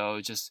didn't. So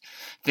just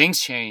things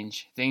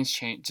change.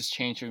 Just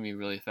change for me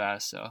really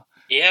fast. So.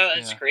 Yeah,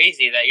 that's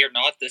crazy that you're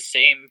not the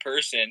same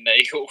person that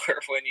you were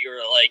when you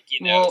were like,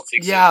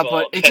 6 yeah,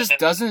 but it just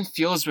doesn't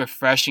feel as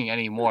refreshing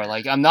anymore.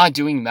 Like I'm not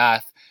doing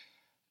math.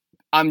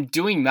 I'm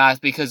doing math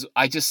because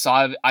I just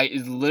saw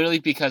it. Literally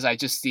because I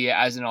just see it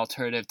as an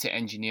alternative to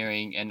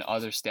engineering and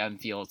other STEM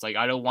fields. Like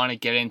I don't want to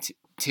get into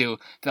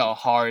the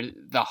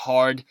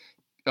hard,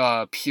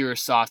 pure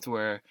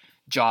software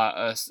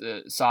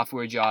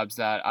software jobs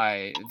that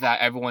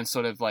everyone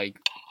sort of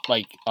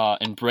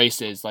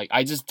embraces. Like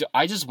I just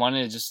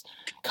wanted to just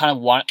kind of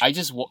want.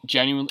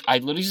 Genuinely, I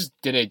literally just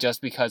did it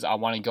just because I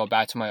want to go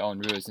back to my own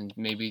roots and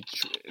maybe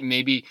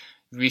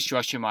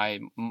restructure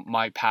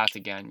my path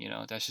again.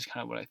 That's just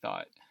kind of what I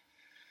thought.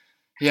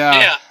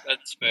 Yeah,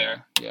 that's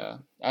fair. Yeah,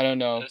 I don't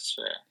know. That's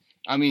fair.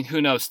 I mean,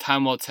 who knows?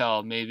 Time will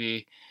tell.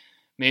 Maybe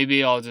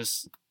I'll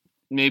just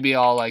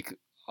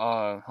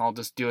I'll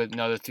just do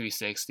another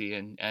 360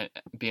 and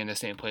be in the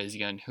same place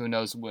again. Who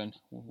knows when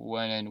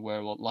and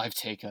where will life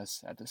take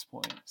us at this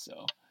point?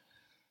 So.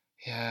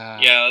 Yeah.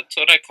 Yeah, that's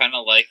what I kind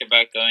of like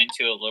about going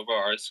to a liberal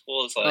arts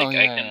school is I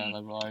can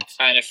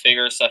kind of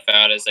figure stuff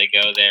out as I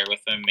go there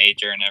with my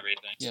major and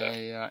everything.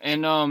 Yeah,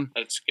 and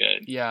that's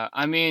good. Yeah,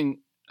 I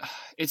mean,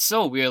 it's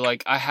so weird.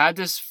 Like I had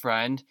this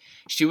friend,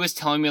 she was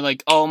telling me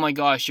like, "Oh my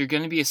gosh, you're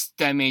gonna be a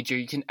STEM major.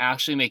 You can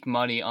actually make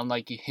money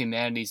unlike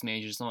humanities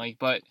majors." I'm like,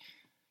 but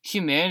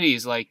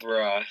humanities, like,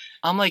 bruh.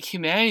 I'm like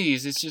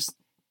humanities. It's just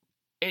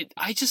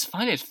I just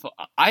find it.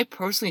 I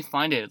personally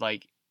find it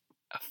like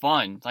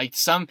fun. Like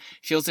some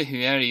fields of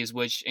humanities,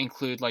 which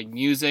include like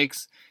music,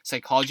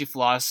 psychology,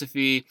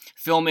 philosophy,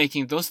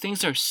 filmmaking, those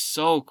things are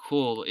so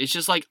cool. It's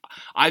just like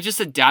I've just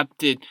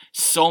adapted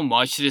so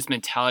much to this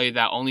mentality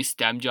that only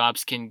STEM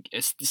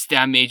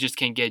majors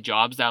can get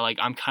jobs that like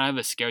I'm kind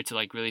of scared to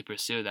like really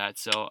pursue that.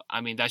 So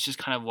I mean that's just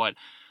kind of what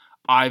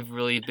I've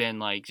really been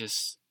like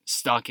just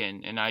stuck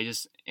in, and I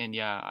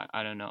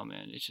don't know,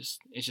 man. It's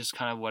just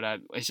kind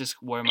of it's just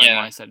where my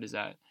mindset is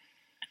at.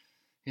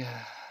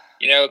 Yeah.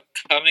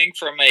 Coming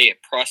from a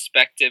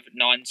prospective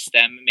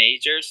non-STEM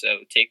major, so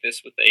take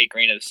this with a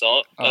grain of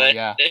salt. But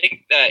I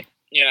think that,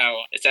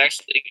 it's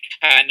actually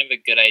kind of a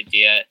good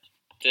idea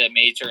to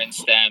major in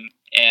STEM,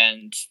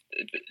 and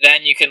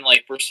then you can,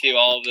 like, pursue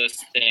all of those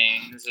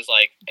things as,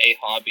 like, a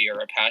hobby or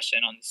a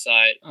passion on the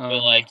side.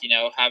 But, like,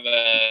 have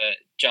a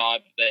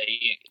job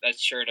that's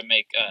sure to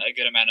make a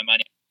good amount of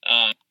money.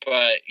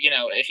 But,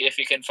 if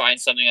you can find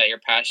something that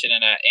you're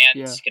passionate at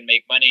and can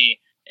make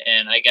money,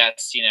 and I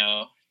guess,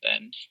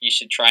 then you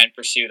should try and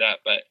pursue that.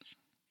 But,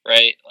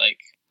 right, like,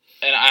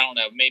 and I don't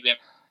know, maybe I'm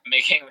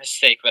making a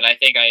mistake, but I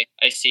think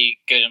I see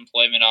good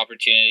employment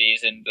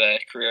opportunities in the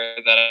career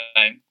that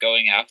I'm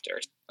going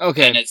after.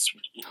 Okay. And it's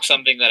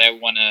something that I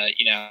want to,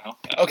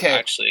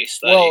 actually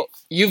study. Well,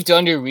 you've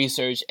done your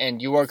research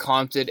and you are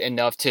confident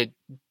enough to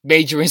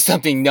major in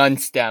something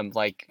non-STEM,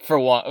 like for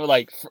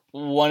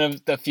one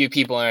of the few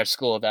people in our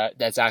school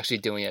that's actually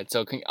doing it.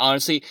 So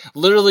honestly,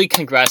 literally,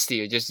 congrats to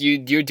you. Just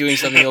you're doing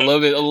something a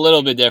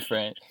little bit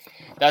different.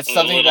 That's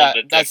something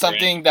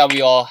that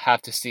we all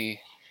have to see.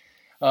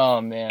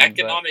 Oh man,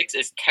 economics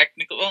is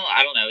technical. Well,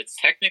 I don't know. It's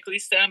technically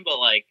STEM, but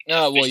like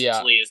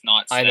efficiently is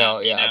not STEM. I know,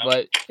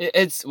 but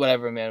it's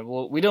whatever, man.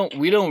 Well, we don't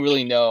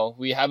really know.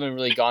 We haven't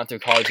really gone through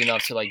college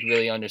enough to like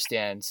really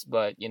understand.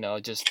 But we're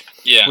just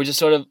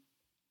sort of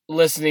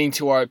listening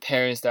to our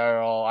parents that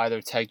are all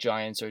either tech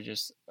giants or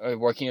just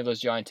working at those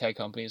giant tech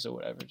companies or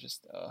whatever.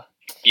 Just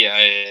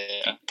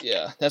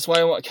yeah. That's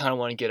why I kind of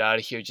want to get out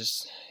of here.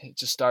 Just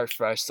start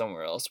fresh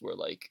somewhere else where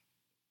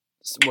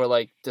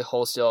the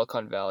whole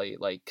Silicon Valley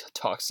like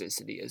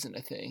toxicity isn't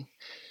a thing.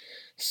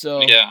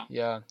 So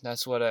yeah,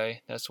 that's what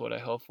I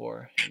hope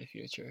for in the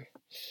future.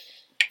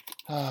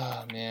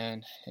 Oh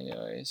man.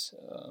 Anyways,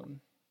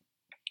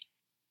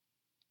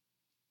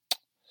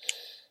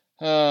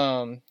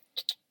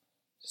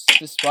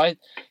 despite,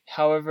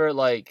 however,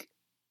 like,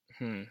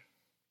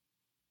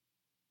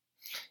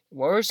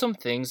 what are some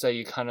things that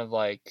you kind of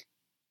like?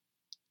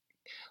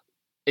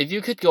 If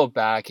you could go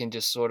back and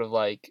just sort of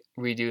like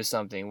redo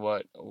something,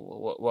 what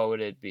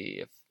would it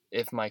be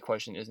if my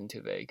question isn't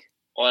too vague?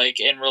 Like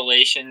in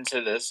relation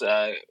to this,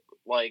 coronavirus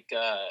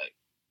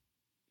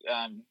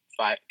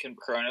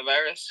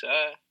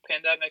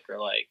pandemic, or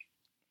like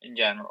in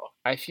general?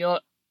 I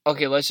feel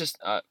okay. Let's just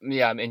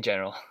in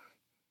general.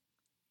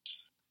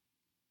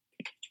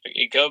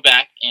 You go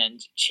back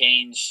and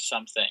change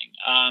something.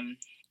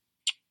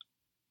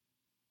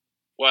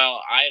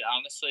 Well, I'd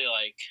honestly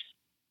like.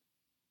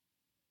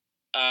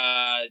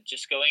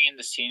 Just going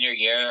into senior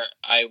year,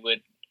 I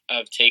would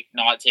have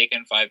not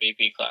taken 5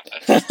 AP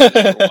classes,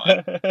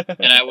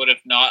 and I would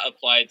have not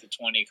applied to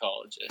 20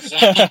 colleges.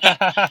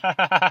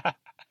 That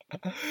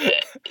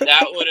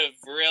would have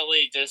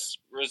really just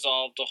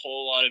resolved a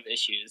whole lot of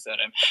issues that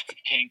I'm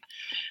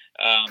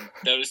having.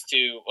 Those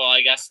two, well,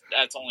 I guess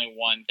that's only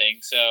one thing.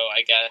 So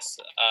I guess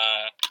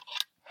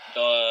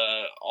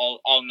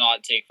I'll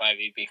not take 5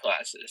 AP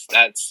classes.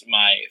 That's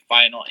my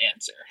final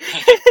answer.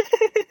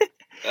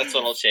 That's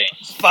what'll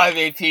change. 5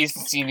 APs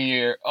senior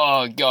year.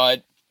 Oh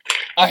God.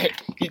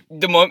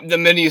 The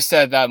minute you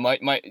said that,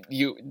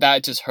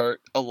 that just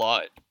hurt a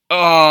lot.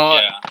 Oh,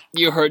 yeah.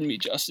 You hurt me,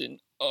 Justin.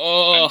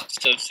 Oh, I'm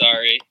so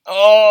sorry.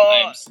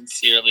 Oh, I'm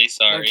sincerely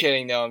sorry. I'm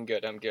kidding. No, I'm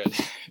good. Okay.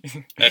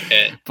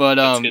 But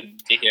That's good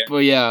to hear. But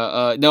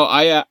yeah, no,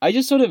 I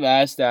just sort of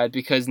asked that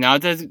because now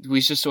that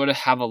we just sort of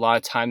have a lot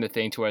of time to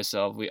think to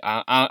ourselves,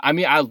 I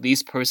mean, at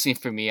least personally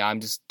for me, I'm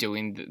just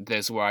doing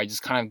this where I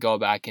just kind of go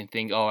back and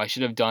think, oh, I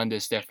should have done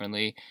this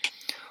differently.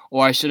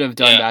 Or I should have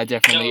done that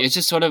differently. It's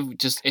just sort of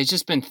it's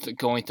just been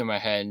going through my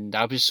head, and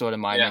that was just sort of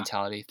my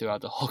mentality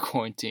throughout the whole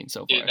quarantine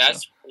so far.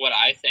 That's what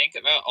I think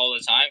about all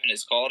the time, and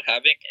it's called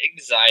having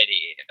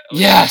anxiety.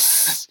 Okay?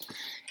 Yes,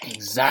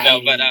 anxiety.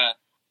 No, but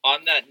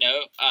on that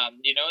note,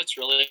 it's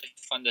really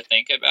fun to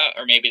think about,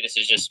 or maybe this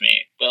is just me,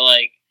 but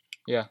like,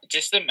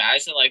 just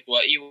imagine like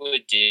what you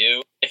would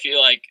do if you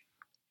like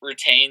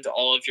retained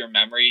all of your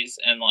memories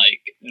and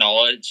like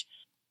knowledge,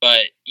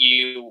 but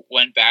you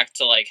went back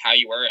to like how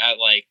you were at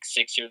like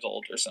 6 years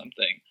old or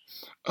something.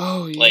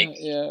 Oh yeah, like,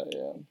 yeah.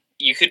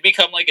 You could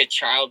become like a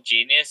child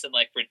genius and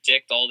like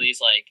predict all these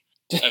like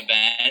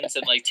events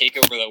and like take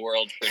over the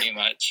world pretty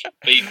much.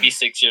 But you'd be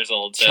 6 years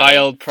old. So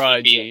child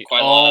prodigy.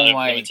 Oh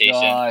my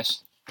gosh!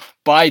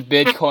 Buy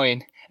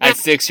Bitcoin at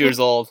 6 years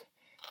old.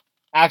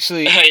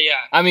 Actually,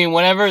 yeah. I mean,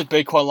 whenever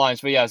Bitcoin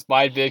launched, but yes,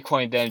 buy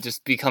Bitcoin, then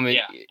just become an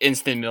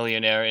instant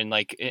millionaire in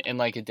like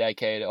a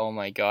decade. Oh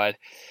my god.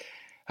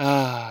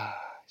 I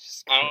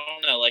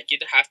don't know. Like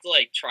you'd have to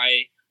like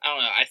try. I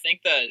don't know. I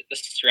think the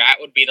strat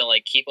would be to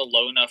like keep a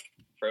low enough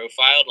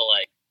profile to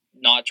like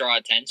not draw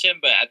attention,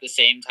 but at the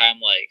same time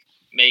like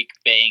make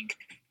bank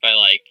by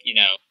like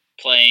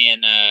playing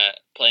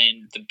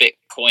the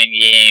Bitcoin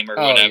game or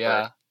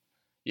whatever.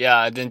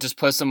 Yeah, then just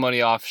put some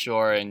money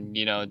offshore, and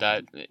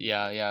that.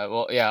 Yeah.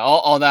 Well, yeah,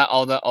 all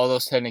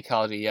those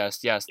technicality. Yes.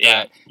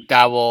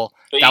 That will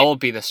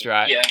be the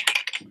strat. Yeah.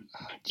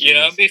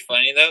 Oh, it'd be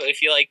funny though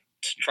if you like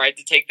tried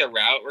to take the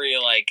route where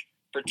you like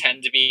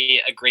pretend to be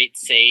a great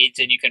sage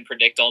and you can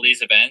predict all these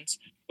events,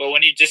 but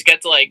when you just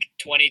get to like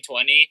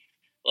 2020,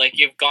 like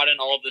you've gotten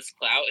all of this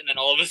clout, and then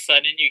all of a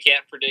sudden you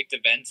can't predict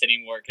events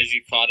anymore because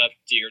you've caught up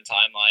to your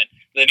timeline.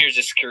 Then you're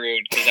just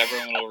screwed because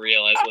everyone will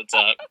realize what's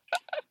up.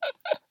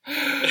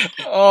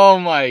 Oh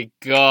my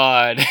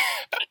god.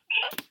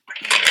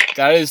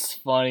 That is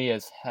funny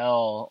as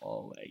hell.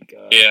 Oh my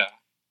god. Yeah.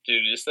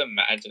 Dude, just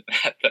imagine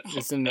that.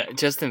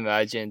 Just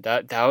imagine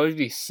that. That would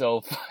be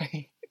so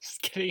funny.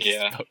 Just getting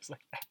exposed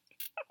like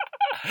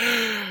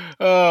that.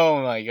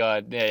 Oh my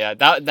god. Yeah.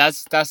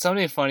 That's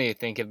something funny to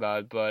think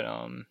about. But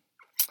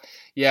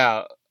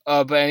yeah.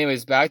 But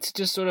anyways, back to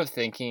just sort of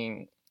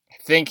thinking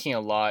a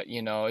lot.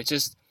 It's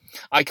just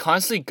I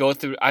constantly go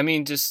through. I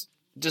mean, just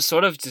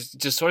sort of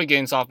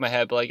getting this off my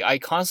head. But like I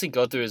constantly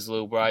go through this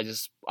loop where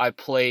I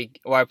play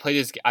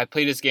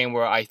this game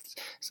where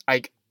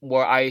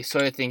I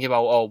sort of think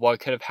about, what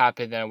could have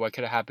happened then, what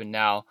could have happened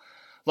now.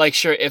 Like,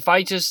 sure, if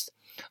I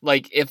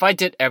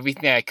did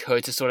everything I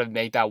could to sort of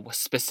make that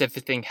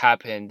specific thing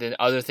happen, then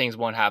other things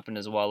won't happen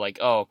as well. Like,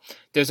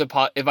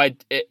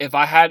 if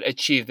I had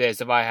achieved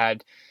this, if I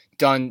had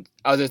done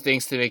other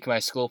things to make my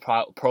school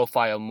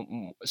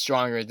profile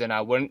stronger, then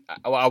I would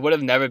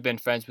have never been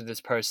friends with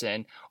this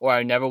person, or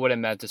I never would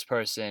have met this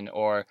person,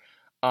 or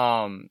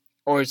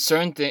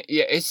certain things.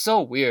 Yeah, it's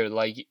so weird.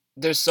 Like,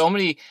 there's so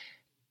many.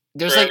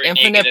 There's like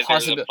infinite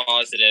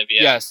possibilities.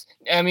 Yes,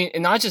 I mean,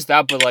 and not just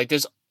that, but like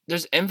there's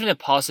infinite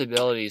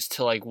possibilities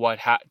to like what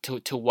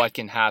what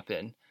can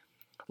happen.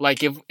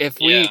 Like if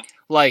we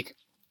like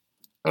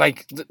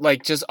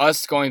just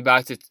us going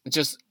back to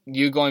just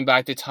you going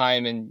back to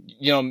time and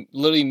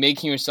literally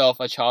making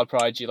yourself a child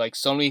prodigy. Like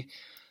so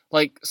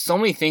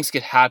many things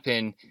could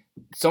happen.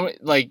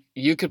 Like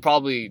you could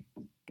probably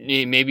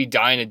maybe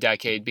die in a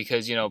decade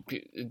because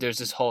there's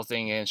this whole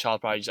thing in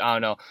child prodigies. I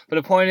don't know, but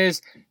the point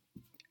is,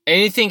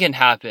 anything can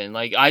happen.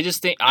 Like I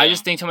just think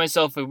to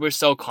myself, if we're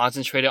so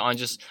concentrated on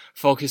just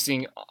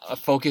focusing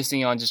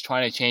on just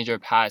trying to change our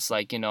past,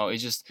 like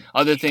it's just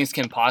other things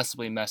can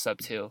possibly mess up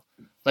too.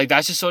 Like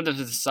that's just sort of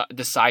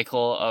the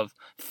cycle of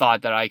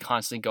thought that I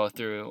constantly go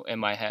through in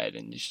my head,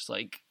 and it's just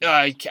like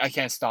I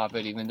can't stop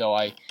it, even though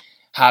I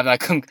have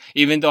that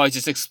even though I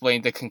just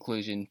explained the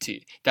conclusion to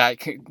that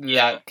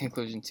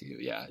conclusion to you.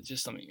 Yeah, it's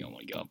just something I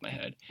want to get off my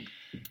head.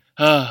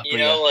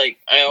 Like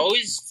I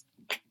always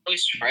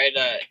try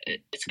to.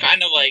 It's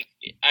kind of like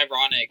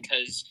ironic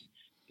because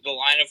the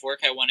line of work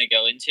I want to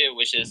go into,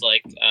 which is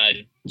like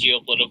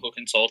geopolitical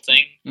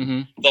consulting.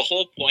 Mm-hmm. The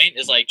whole point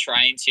is like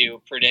trying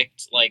to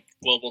predict like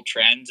global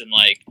trends and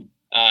like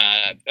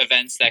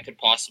events that could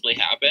possibly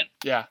happen.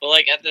 Yeah. But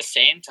like at the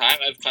same time,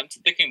 I've come to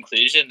the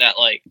conclusion that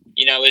like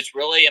it's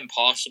really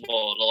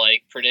impossible to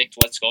like predict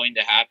what's going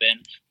to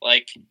happen.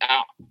 Like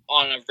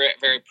on a very,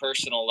 very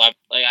personal level.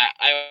 Like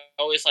I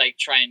always like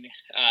try and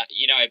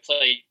I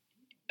play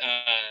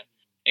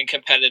in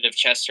competitive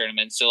chess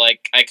tournaments, so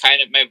like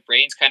my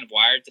brain's kind of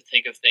wired to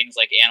think of things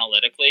like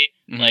analytically,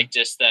 Mm-hmm. Like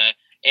just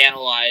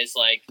analyze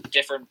like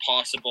different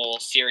possible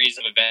series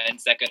of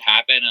events that could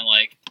happen, and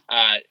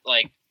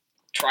like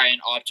try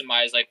and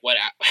optimize like what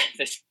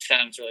this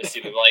sounds really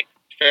stupid, but, like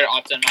try to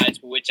optimize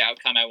which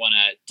outcome I want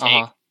to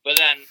take. But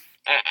then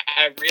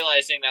I'm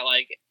realizing that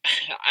like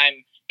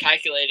I'm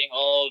calculating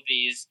all of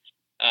these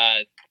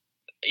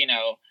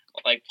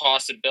like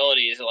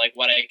possibilities of like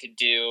what I could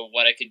do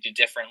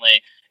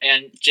differently,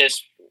 and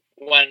just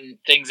when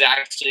things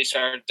actually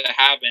start to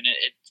happen,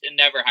 it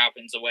never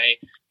happens the way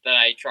that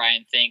I try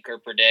and think or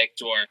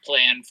predict or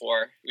plan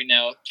for,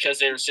 because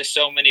there's just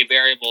so many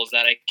variables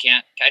that I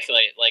can't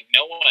calculate. Like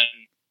no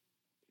one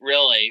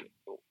really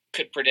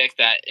could predict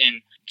that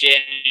in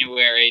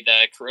January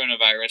the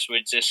coronavirus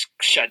would just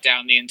shut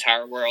down the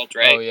entire world,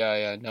 right? Oh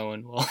yeah, no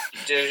one will.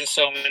 There's just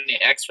so many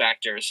X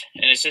factors,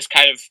 and it's just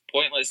kind of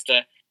pointless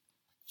to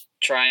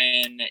try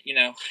and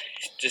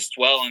just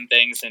dwell on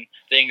things and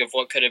think of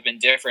what could have been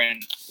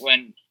different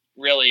when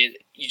really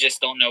you just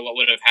don't know what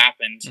would have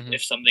happened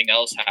if something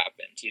else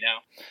happened.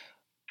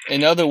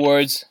 In other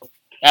words,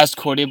 as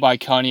quoted by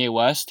Kanye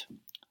West,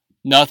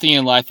 nothing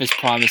in life is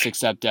promised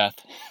except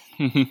death.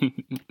 I'm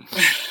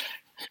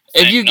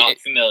not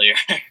familiar.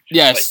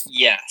 Yes.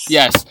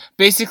 Yes.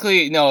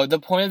 Basically, no, the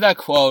point of that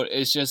quote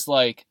is just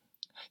like,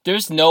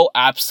 there's no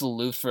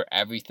absolute for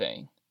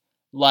everything.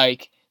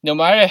 Like, no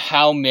matter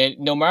how many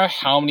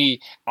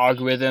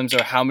algorithms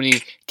or how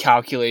many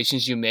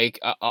calculations you make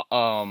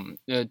to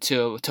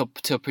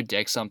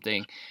predict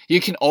something,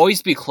 you can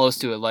always be close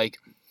to it. Like,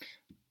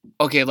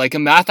 okay, like a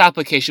math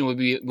application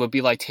would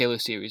be like Taylor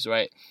series,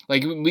 right?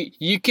 Like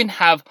you can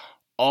have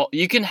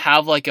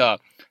like a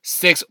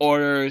 6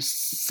 order,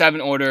 7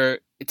 order,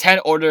 10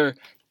 order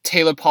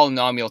Taylor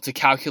polynomial to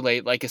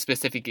calculate like a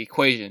specific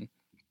equation.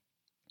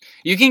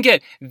 You can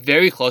get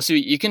very close to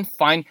it. You can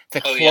find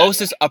the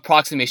closest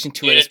approximation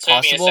to it as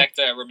possible. It took me a sec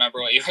to remember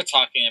what you were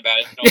talking about.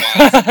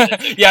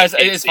 Yes,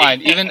 it's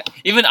fine. Even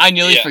I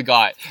nearly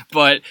forgot.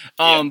 But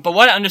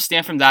what I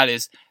understand from that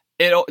is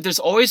there's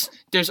always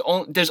a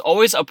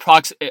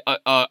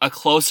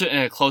closer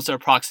and a closer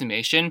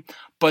approximation,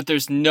 but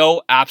there's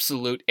no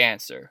absolute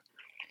answer.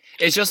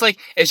 It's just like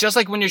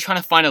when you're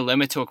trying to find a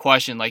limit to a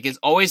question. Like it's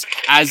always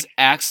as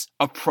X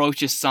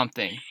approaches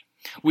something.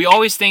 We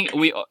always think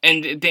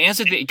and the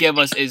answer they give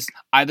us is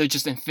either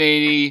just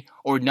infinity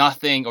or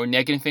nothing or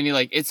negative infinity.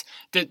 Like it's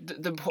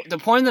the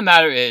point of the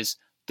matter is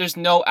there's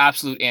no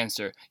absolute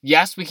answer.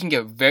 Yes, we can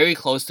get very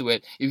close to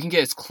it. You can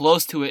get as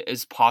close to it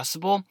as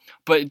possible,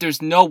 but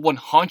there's no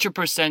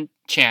 100%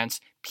 chance,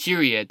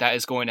 period, that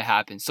is going to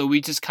happen. So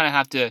we just kind of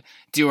have to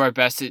do our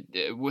best to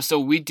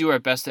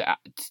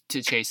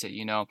chase it,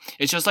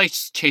 It's just like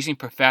chasing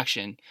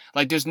perfection.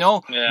 Like there's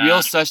no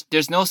such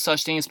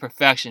thing as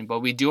perfection,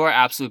 but we do our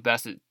absolute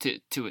best to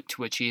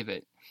achieve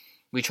it.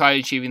 We try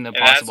achieving the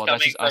possible.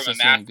 That's just us as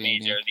a math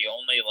major, the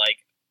only like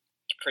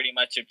pretty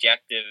much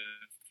objective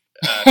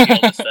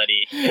field to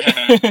study.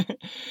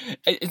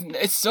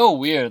 It's so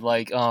weird.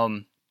 Like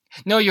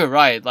no, you're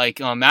right.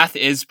 Like math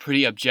is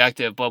pretty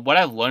objective, but what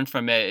I've learned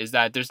from it is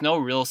that there's no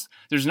real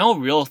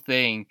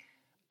thing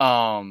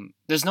called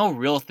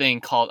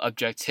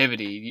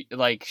objectivity.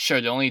 Like sure,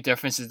 the only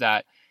difference is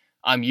that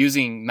I'm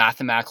using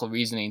mathematical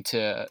reasoning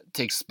to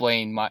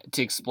explain what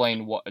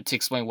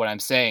I'm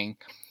saying,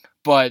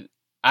 but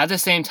at the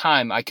same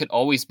time, I could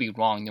always be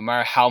wrong, no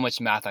matter how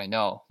much math I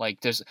know.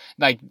 Like there's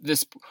like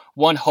this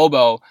one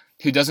hobo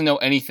who doesn't know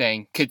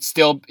anything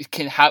still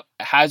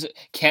has a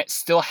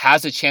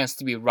chance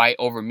to be right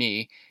over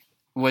me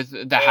with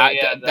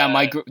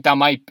that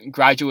might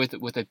graduate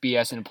with a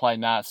BS in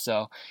applied math.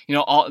 So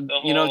there's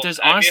honestly.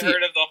 Have you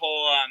heard of the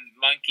whole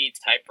monkey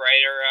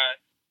typewriter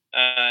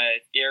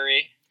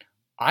theory?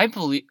 I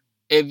believe.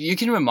 If you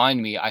can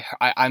remind me,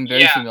 I'm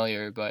very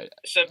familiar, but...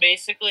 So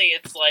basically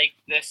it's like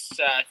this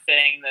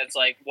thing that's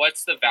like,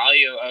 what's the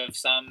value of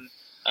some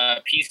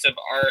piece of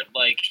art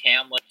like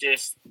Hamlet?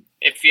 Just,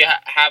 if you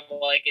have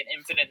like an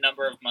infinite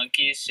number of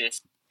monkeys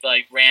just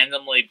like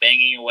randomly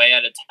banging away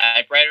at a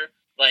typewriter,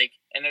 like,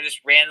 and they're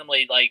just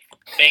randomly like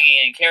banging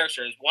in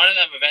characters, one of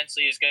them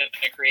eventually is going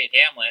to create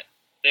Hamlet.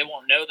 They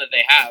won't know that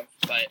they have,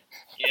 but,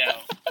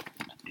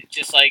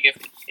 just like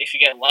if you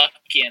get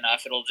lucky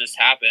enough, it'll just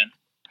happen.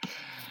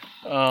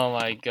 Oh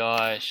my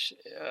gosh,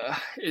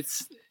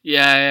 it's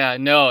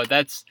no,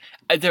 that's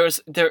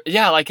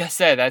like I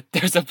said, that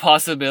there's a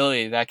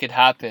possibility that could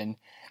happen.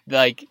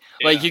 Like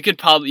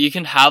you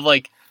can have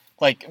like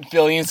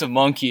billions of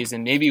monkeys,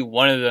 and maybe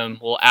one of them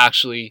will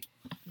actually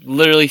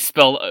literally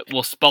spell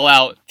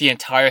out the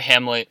entire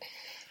Hamlet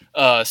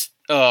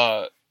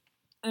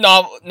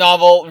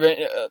novel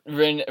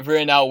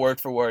written out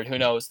word for word. Who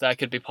knows? That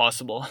could be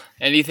possible.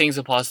 Anything's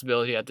a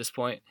possibility at this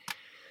point.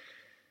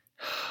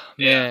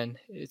 Man,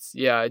 it's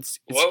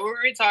what were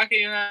we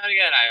talking about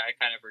again? I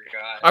kind of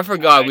forgot. I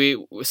forgot. We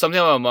something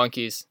about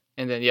monkeys,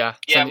 and then well,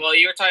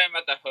 you were talking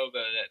about the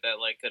hobo that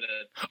like could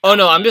have. Oh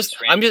no, I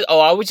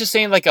was just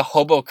saying like a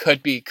hobo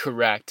could be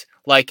correct.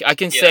 Like I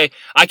can say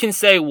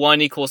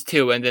 1 equals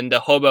 2, and then the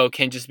hobo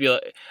can just be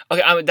like,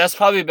 okay, I mean, that's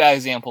probably a bad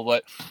example,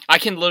 but I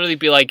can literally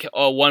be like,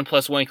 oh, 1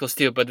 + 1 =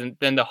 2, but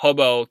then the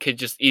hobo could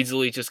just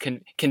easily just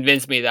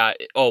convince me that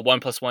 1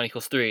 + 1 =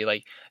 3.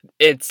 Like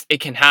it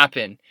can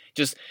happen.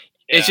 Just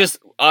it's just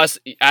us.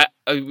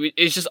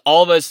 It's just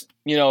all of us,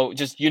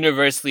 just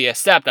universally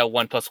accept that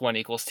 1 +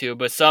 1 = 2.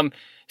 But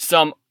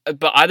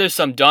but either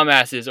some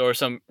dumbasses or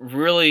some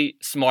really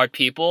smart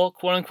people,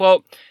 quote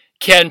unquote,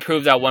 can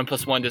prove that 1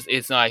 + 1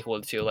 is not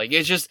equal to 2. Like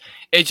it just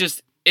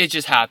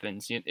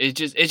happens. It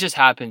just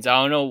happens.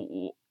 I don't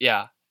know.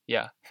 Yeah.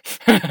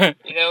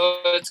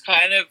 It's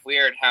kind of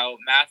weird how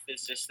math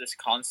is just this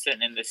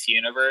constant in this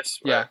universe.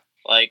 Where,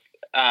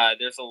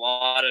 there's a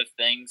lot of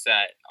things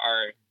that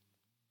are,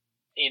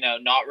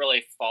 not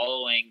really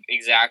following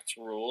exact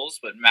rules,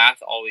 but math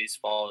always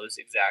follows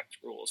exact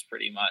rules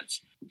pretty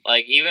much.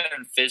 Like even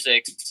in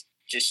physics,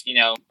 just,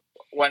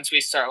 once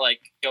we start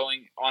like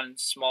going on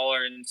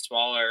smaller and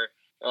smaller,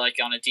 or like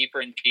on a deeper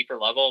and deeper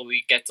level,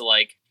 we get to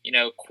like,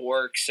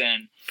 quarks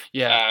and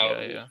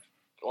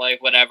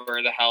like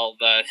whatever the hell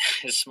that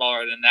is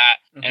smaller than that.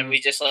 Mm-hmm. And we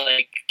just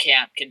like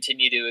can't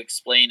continue to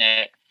explain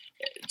it.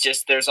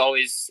 Just there's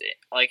always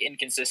like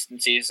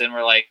inconsistencies, and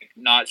we're like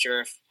not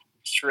sure if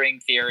string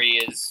theory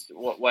is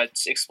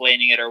what's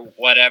explaining it or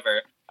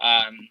whatever.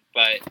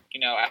 But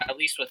at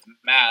least with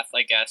math,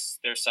 I guess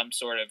there's some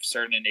sort of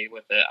certainty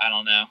with it. I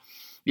don't know.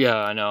 Yeah,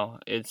 I know.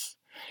 I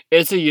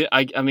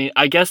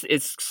guess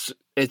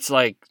it's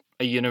like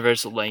a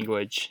universal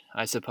language,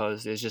 I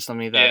suppose. It's just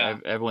something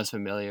that everyone's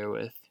familiar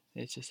with.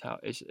 It's just how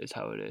it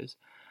is.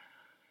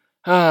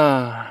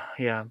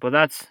 Yeah, but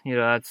that's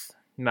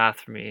math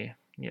for me.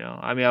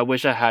 I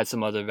wish I had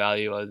some other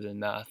value other than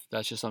math.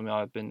 That's just something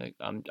I've been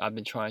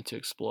trying to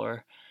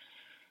explore.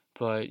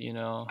 But I don't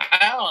know.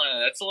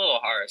 That's a little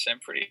harsh.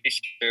 I'm pretty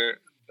sure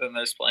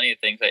there's plenty of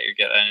things that you're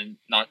good at, and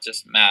not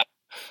just math.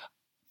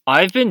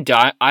 I've been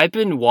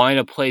wanting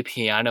to play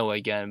piano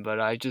again,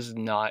 but I just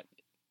not.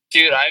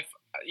 Dude,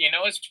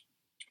 it's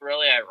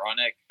really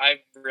ironic. I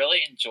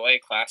really enjoy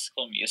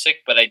classical music,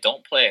 but I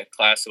don't play a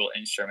classical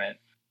instrument.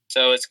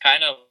 So it's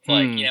kind of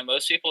like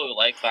most people who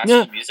like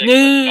classical music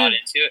got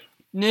into it.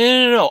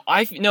 No.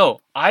 I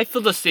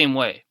feel the same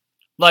way.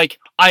 Like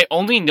I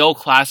only know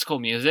classical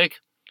music.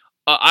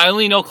 I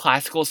only know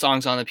classical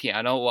songs on the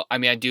piano. Well, I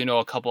mean, I do know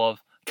a couple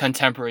of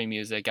contemporary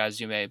music, as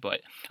you may,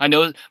 but I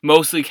know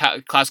mostly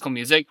classical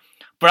music.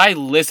 But I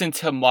listen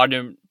to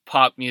modern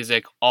pop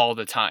music all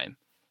the time.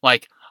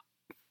 Like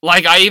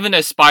I even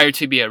aspire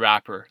to be a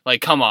rapper.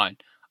 Like, come on,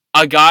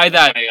 a guy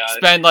that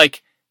spent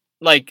that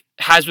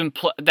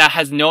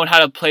has known how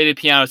to play the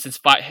piano since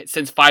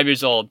 5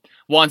 years old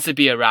wants to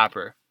be a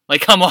rapper.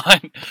 Like, come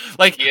on,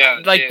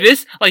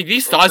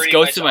 these thoughts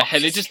go through my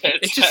head.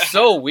 It's just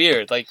so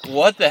weird. Like,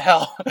 what the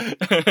hell?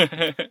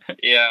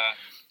 Yeah,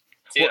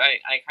 dude,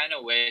 I kind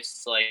of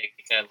wish like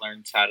I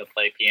learned how to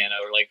play piano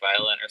or like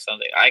violin or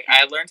something.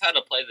 I learned how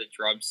to play the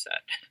drum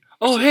set.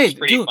 Oh, hey, it's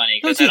pretty funny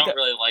because I don't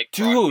really like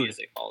rock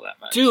music all that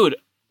much. Dude,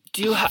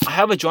 do you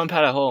have a drum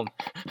pad at home?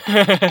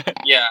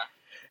 Yeah.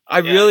 I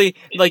really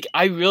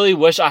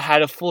wish I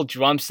had a full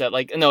drum set.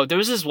 Like, no, there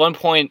was this one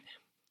point.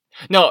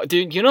 No,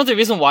 dude, the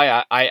reason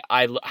why I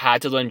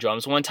had to learn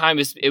drums one time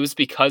it was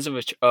because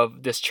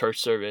of this church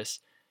service.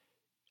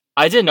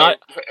 I did not.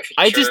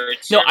 I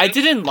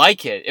didn't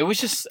like it. It's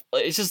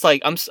just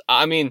like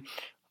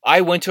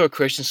I went to a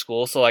Christian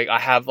school, so like I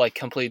have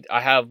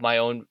my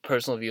own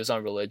personal views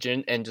on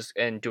religion and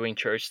doing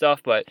church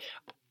stuff. But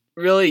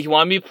really, you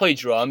want me to play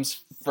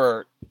drums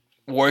for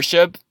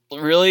worship?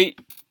 Really?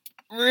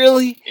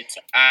 It's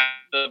at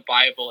the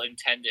Bible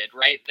intended,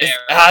 right there. It's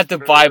at the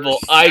Bible.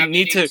 I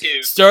need to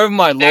serve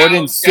my Lord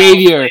and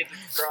Savior.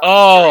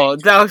 Oh,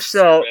 thou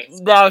shalt.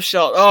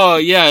 Oh,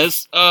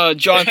 yes.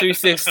 John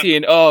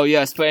 3:16. Oh,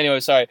 yes. But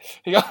anyway, sorry.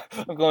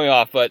 I'm going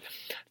off. But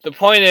the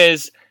point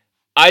is,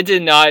 I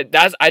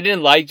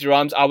didn't like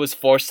drums. I was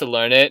forced to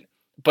learn it,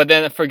 but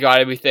then I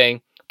forgot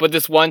everything. But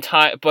one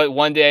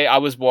day I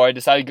was bored,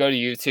 decided to go to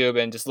YouTube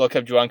and just look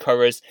up drum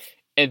covers.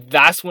 And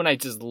that's when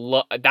that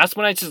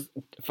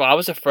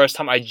was the first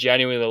time I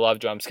genuinely love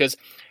drums, because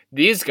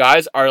these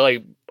guys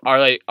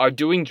are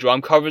doing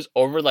drum covers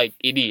over like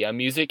EDM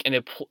music,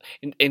 and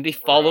they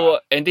follow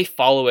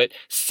it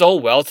so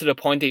well to the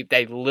point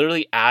they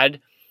literally add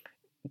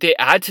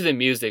to the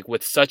music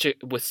with such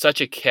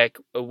a kick,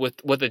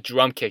 with a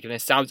drum kick, and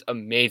it sounds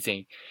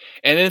amazing.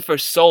 And then for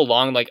so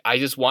long, like I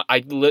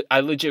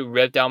legit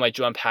ripped down my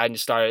drum pad and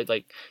started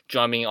like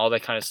drumming, all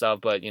that kind of stuff.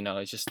 But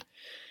it's just.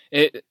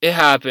 It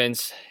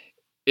happens.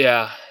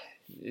 Yeah.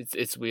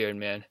 It's weird,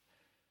 man.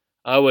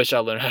 I wish I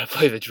learned how to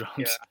play the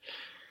drums.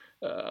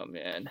 Yeah. Oh,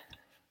 man.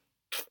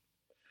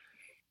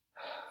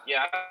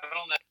 Yeah, I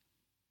don't know.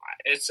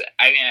 It's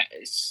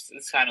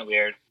kind of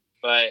weird.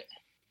 But,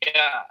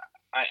 yeah,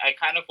 I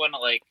kind of want to,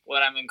 like,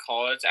 when I'm in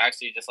college,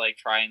 actually just, like,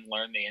 try and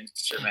learn the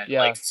instrument.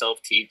 Yeah. Like,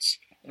 self-teach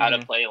how to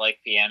play, like,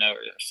 piano or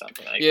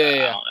something like that.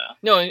 Yeah.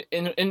 I don't know.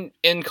 No,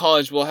 in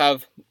college, we'll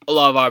have a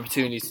lot of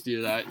opportunities to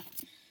do that.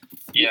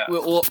 Yeah,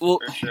 we'll, for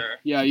sure.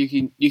 Yeah, you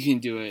can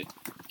do it.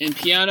 In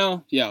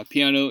piano,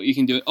 piano, you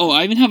can do it. Oh,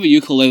 I even have a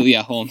ukulele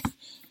at home.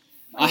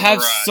 I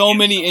have so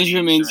many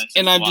instruments,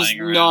 and I'm just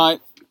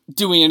not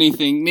doing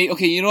anything.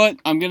 Okay, you know what?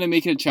 I'm gonna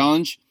make it a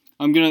challenge.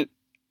 After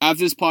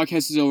this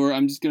podcast is over,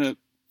 I'm just gonna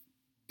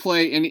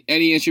play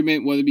any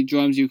instrument, whether it be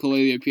drums,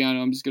 ukulele, or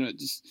piano. I'm just gonna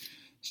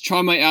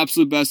try my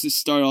absolute best to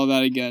start all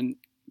that again,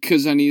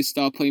 because I need to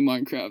stop playing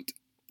Minecraft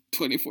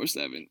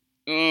 24/7.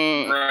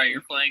 Bro,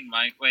 you're playing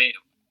Wait,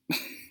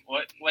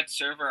 what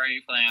server are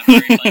you playing on? Or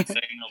are you playing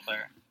single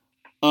player?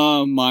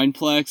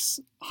 Mineplex,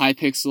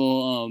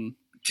 Hypixel.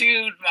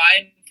 Dude,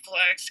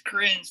 Mineplex,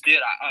 cringe, dude.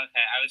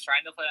 I was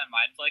trying to play on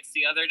Mineplex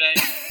the other day,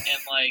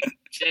 and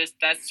just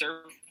that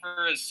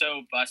server is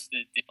so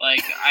busted. Dude. I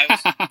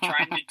was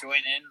trying to join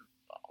in,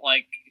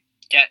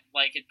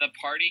 the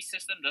party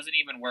system doesn't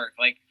even work.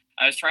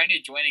 I was trying to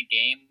join a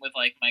game with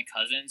my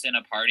cousins in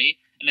a party,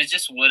 and it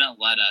just wouldn't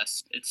let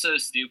us. It's so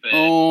stupid.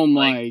 Oh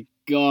my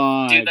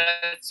god, dude!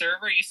 That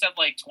server used to have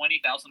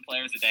 20,000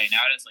 players a day.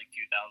 Now it has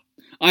 2,000.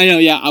 I know.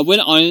 Yeah, I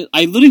went on it.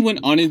 I literally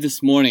went on it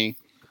this morning,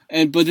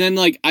 but then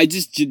I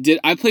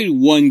played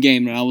one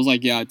game and I was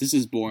like, yeah, this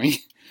is boring.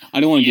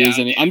 I don't want to do this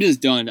anymore. I'm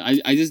just done.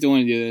 I just don't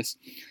want to do this.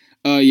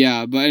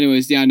 Yeah, but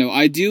anyways, yeah, no,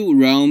 I do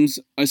Realms.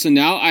 So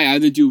now I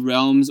either do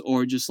Realms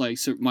or just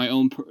my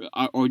own,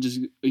 or just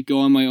go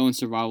on my own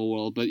survival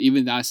world. But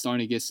even that's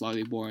starting to get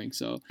slightly boring.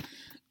 So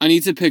I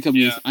need to pick up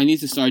I need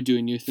to start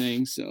doing new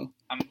things. So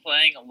I'm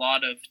playing a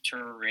lot of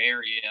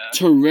Terraria.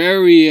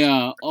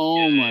 Terraria.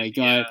 Oh my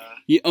god.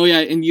 Yeah,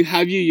 and you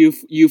have your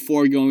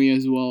U4 going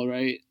as well,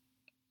 right?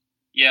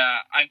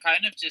 Yeah, I'm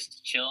kind of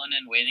just chilling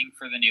and waiting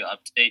for the new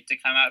update to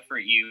come out for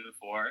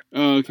EU4.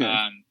 Oh, okay.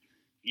 But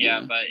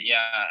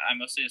I'm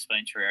mostly just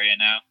playing Terraria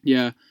now.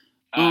 Yeah.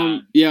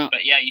 Yeah.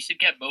 But yeah, you should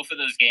get both of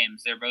those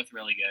games. They're both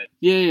really good.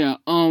 Yeah.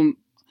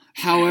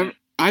 However,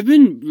 I've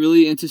been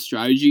really into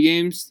strategy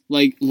games,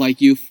 like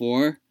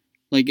U4.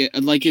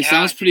 It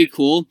sounds pretty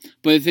cool,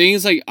 but the thing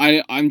is,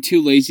 I'm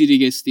too lazy to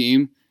get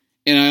Steam,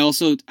 and I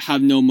also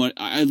have no money.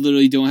 I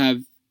literally don't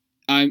have.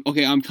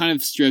 I'm kind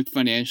of stripped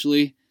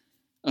financially.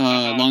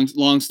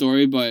 Long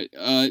story, but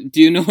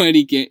do you know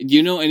any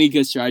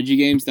good strategy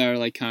games that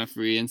are kind of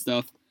free and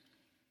stuff?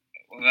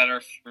 That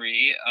are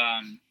free.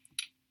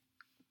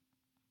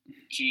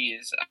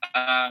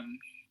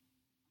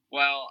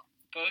 Well,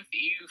 both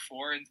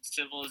EU4 and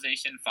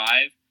Civilization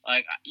 5,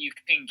 you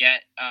can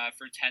get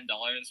for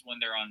 $10 when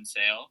they're on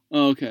sale.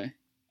 Oh, okay.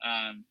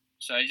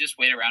 So I just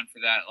wait around for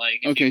that.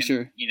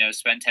 Sure.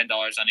 Spend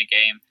 $10 on a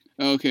game.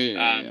 Okay.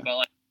 Yeah.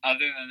 But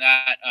other than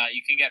that,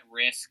 you can get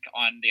Risk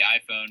on the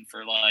iPhone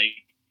for $1.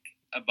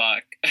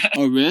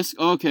 Oh, Risk?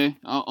 Oh, okay.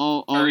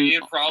 Or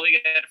you'd probably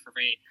get it for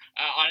free.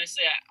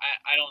 Honestly,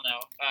 I don't know.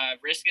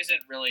 Risk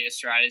isn't really a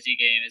strategy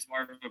game. It's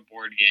more of a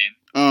board game.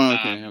 Oh,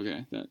 okay.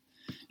 Okay.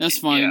 That's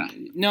fine. Yeah.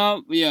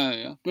 No,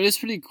 yeah. But it's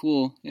pretty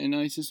cool. And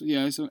I just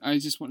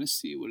want to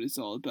see what it's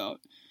all about.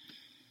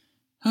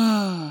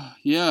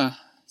 Yeah.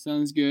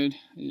 Sounds good.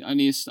 I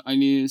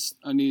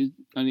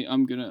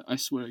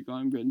swear to God,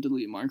 I'm gonna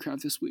delete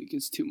Minecraft this week.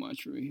 It's too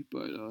much for me.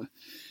 But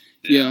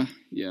yeah.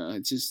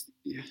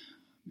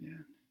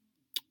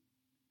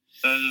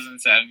 That doesn't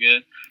sound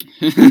good.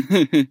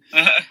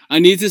 I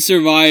need to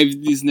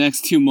survive these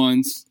next 2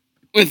 months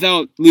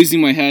without losing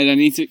my head. I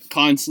need to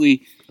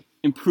constantly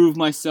improve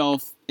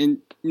myself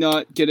and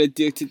not get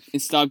addicted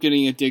and stop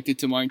getting addicted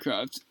to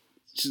Minecraft.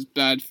 It's just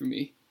bad for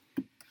me.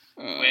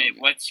 Wait,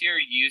 what's your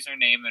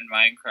username in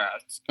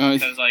Minecraft?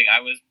 Because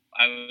I was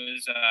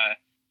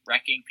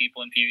wrecking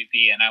people in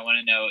PvP, and I want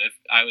to know if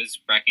I was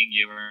wrecking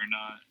you or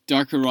not.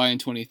 Dark Orion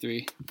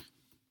 23.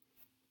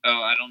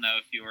 Oh, I don't know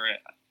if you were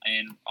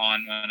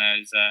on when I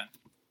was.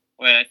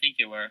 Wait, I think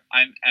you were.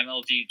 I'm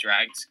MLG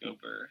Drag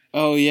Scoper.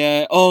 Oh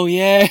yeah.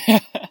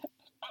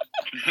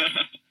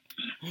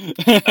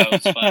 That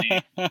was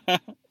funny.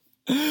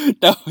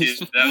 That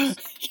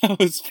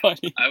was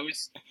funny. I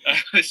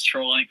was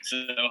trolling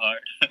so hard.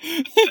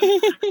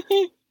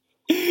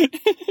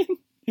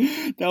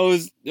 That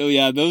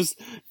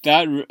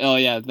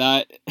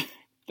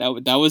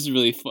was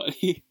really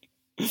funny.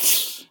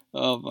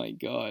 Oh my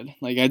god.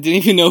 I didn't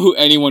even know who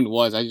anyone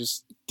was. I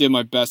just did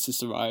my best to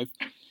survive.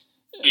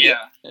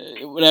 Yeah.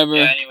 Whatever.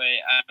 Yeah, anyway,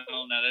 I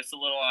don't know. That's a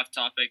little off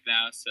topic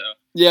now, so.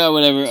 Yeah,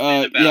 whatever.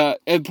 Yeah.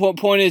 And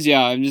point is,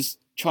 I'm just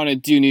trying to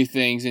do new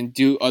things and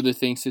do other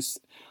things to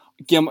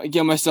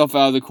get myself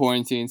out of the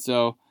quarantine.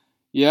 So,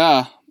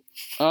 yeah.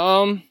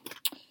 Well,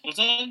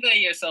 don't get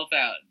yourself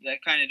out.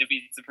 That kind of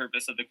defeats the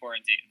purpose of the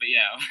quarantine. But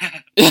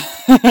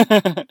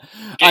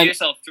get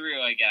yourself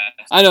through, I guess.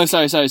 I know.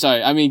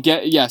 Sorry. I mean,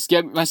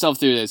 get myself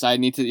through this. I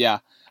need to. Yeah.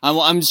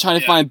 I'm just trying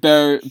to find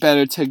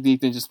better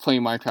technique than just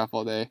playing Minecraft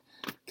all day.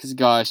 Cause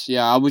gosh,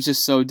 I was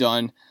just so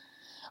done.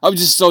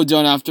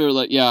 After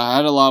I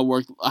had a lot of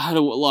work. I had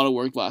a lot of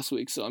work last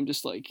week, so I'm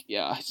just I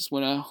just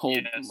want to hold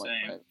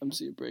my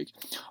MC break.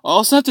 I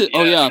also have to.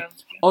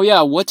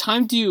 What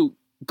time do you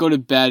go to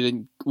bed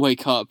and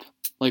wake up?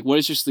 What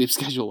is your sleep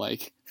schedule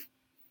like?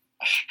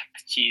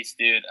 Jeez,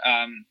 dude.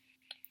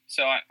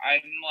 So I'm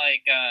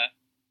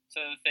So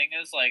the thing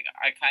is, like,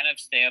 I kind of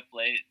stay up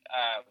late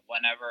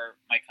whenever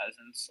my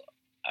cousins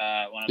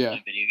want to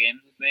play video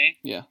games with me.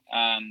 Yeah.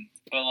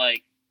 But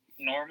like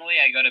normally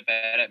I go to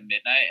bed at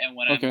midnight, and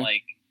when I'm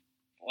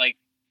like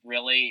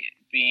really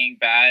being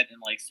bad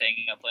and like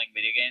staying up playing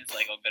video games,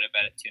 like I'll go to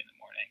bed at 2 in the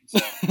morning. So,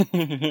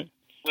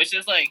 which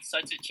is like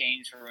such a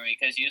change for me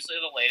because usually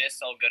the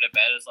latest I'll go to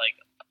bed is like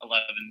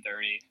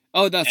 11:30.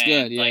 Oh, that's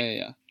good. Yeah,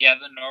 like, yeah.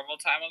 The normal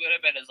time I'll go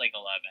to bed is like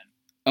 11.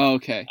 Oh,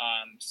 okay.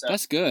 So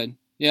that's good.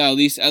 Yeah, at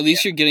least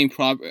you're getting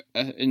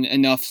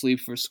enough sleep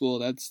for school.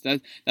 That's a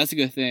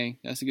good thing.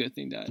 That's a good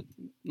thing that a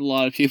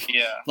lot of people,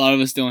 a lot of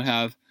us don't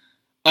have.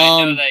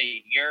 I know that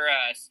your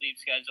sleep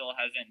schedule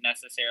hasn't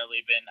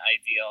necessarily been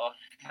ideal.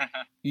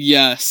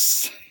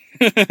 Yes.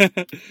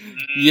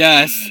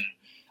 Yes.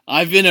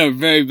 I've been a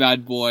very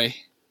bad boy.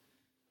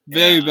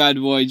 Very bad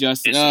boy,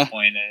 Justin.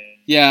 Disappointed.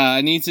 Yeah,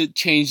 I need to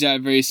change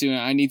that very soon.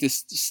 I need to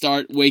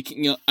start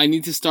waking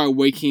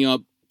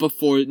up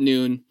before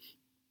noon.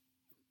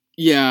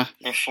 Yeah.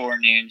 Before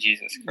noon,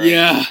 Jesus Christ.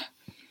 Yeah.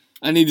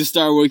 I need to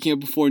start waking up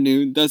before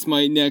noon. That's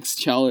my next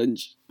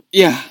challenge.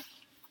 Yeah.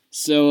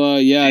 So,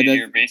 Dude,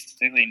 you're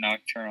basically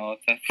nocturnal at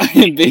that point. I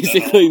am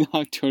basically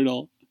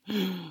nocturnal.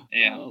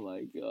 Yeah. Oh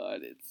my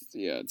god,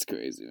 it's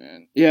crazy,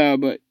 man. Yeah,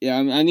 but yeah,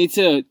 I need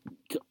to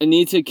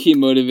keep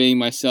motivating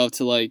myself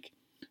to like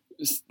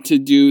to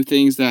do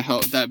things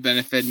that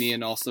benefit me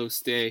and also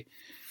stay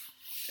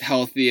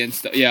healthy and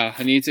stuff. Yeah,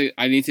 I need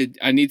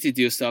to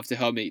do stuff to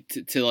help me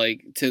to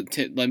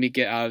let me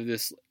get out of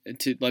this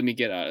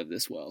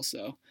well.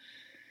 So,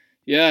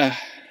 yeah.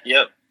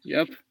 Yep.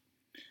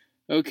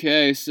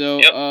 Okay, so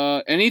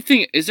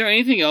is there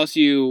anything else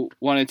you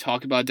want to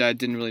talk about that I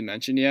didn't really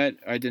mention yet?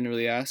 Or I didn't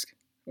really ask,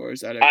 or is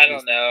that I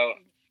don't know.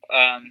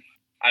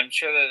 I'm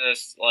sure that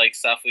there's like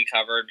stuff we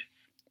covered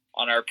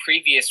on our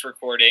previous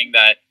recording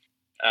that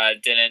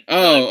didn't.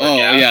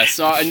 Yeah.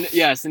 So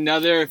yes,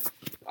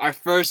 our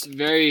first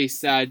very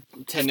sad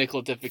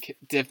technical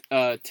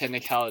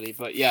technicality,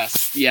 but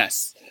yes.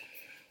 Yes.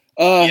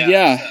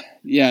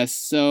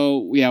 So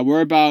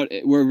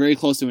we're very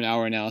close to an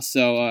hour now.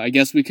 So I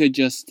guess we could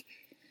just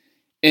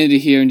end it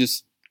here and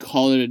just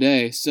call it a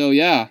day. So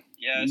yeah.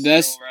 Yeah. So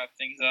we'll wrap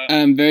things up. I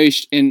am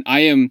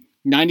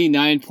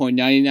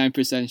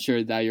 99.99%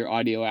 sure that your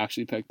audio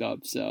actually picked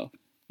up. So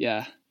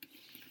yeah.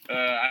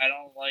 I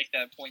don't like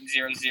that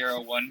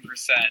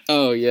 0.001%.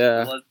 Oh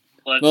yeah.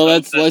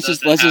 Let's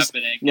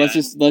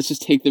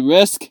just take the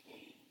risk.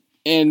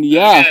 And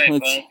yeah. Okay,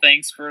 well,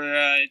 thanks for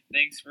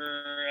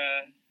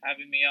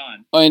having me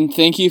on. And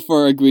thank you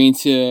for agreeing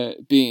to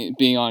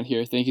being on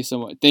here. Thank you so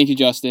much. Thank you,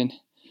 Justin.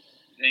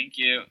 Thank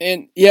you.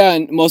 And yeah,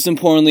 and most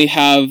importantly,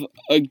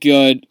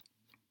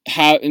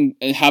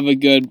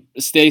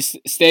 stay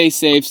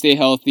safe, stay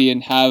healthy,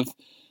 and have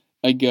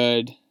a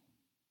good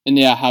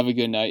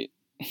night.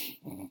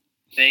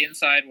 Stay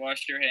inside.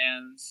 Wash your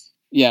hands.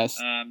 Yes.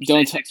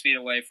 Stay 6 feet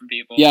away from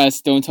people.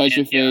 Yes. Don't touch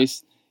your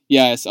face.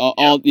 Yes.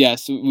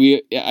 Yes.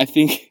 I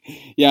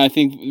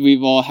think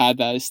we've all had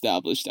that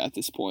established at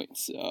this point.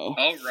 So.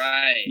 All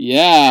right.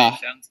 Yeah.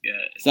 Okay, sounds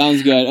good.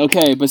 Sounds good.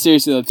 Okay, but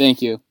seriously though,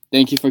 thank you.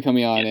 Thank you for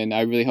coming on, and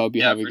I really hope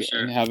you have a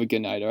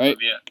good night. All right.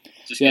 Yeah.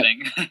 Just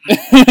kidding.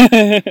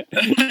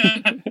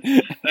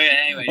 Okay.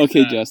 Anyways.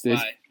 Okay, Justin.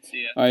 Bye.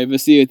 See ya. All right,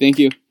 but see you. Thank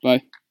you.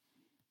 Bye.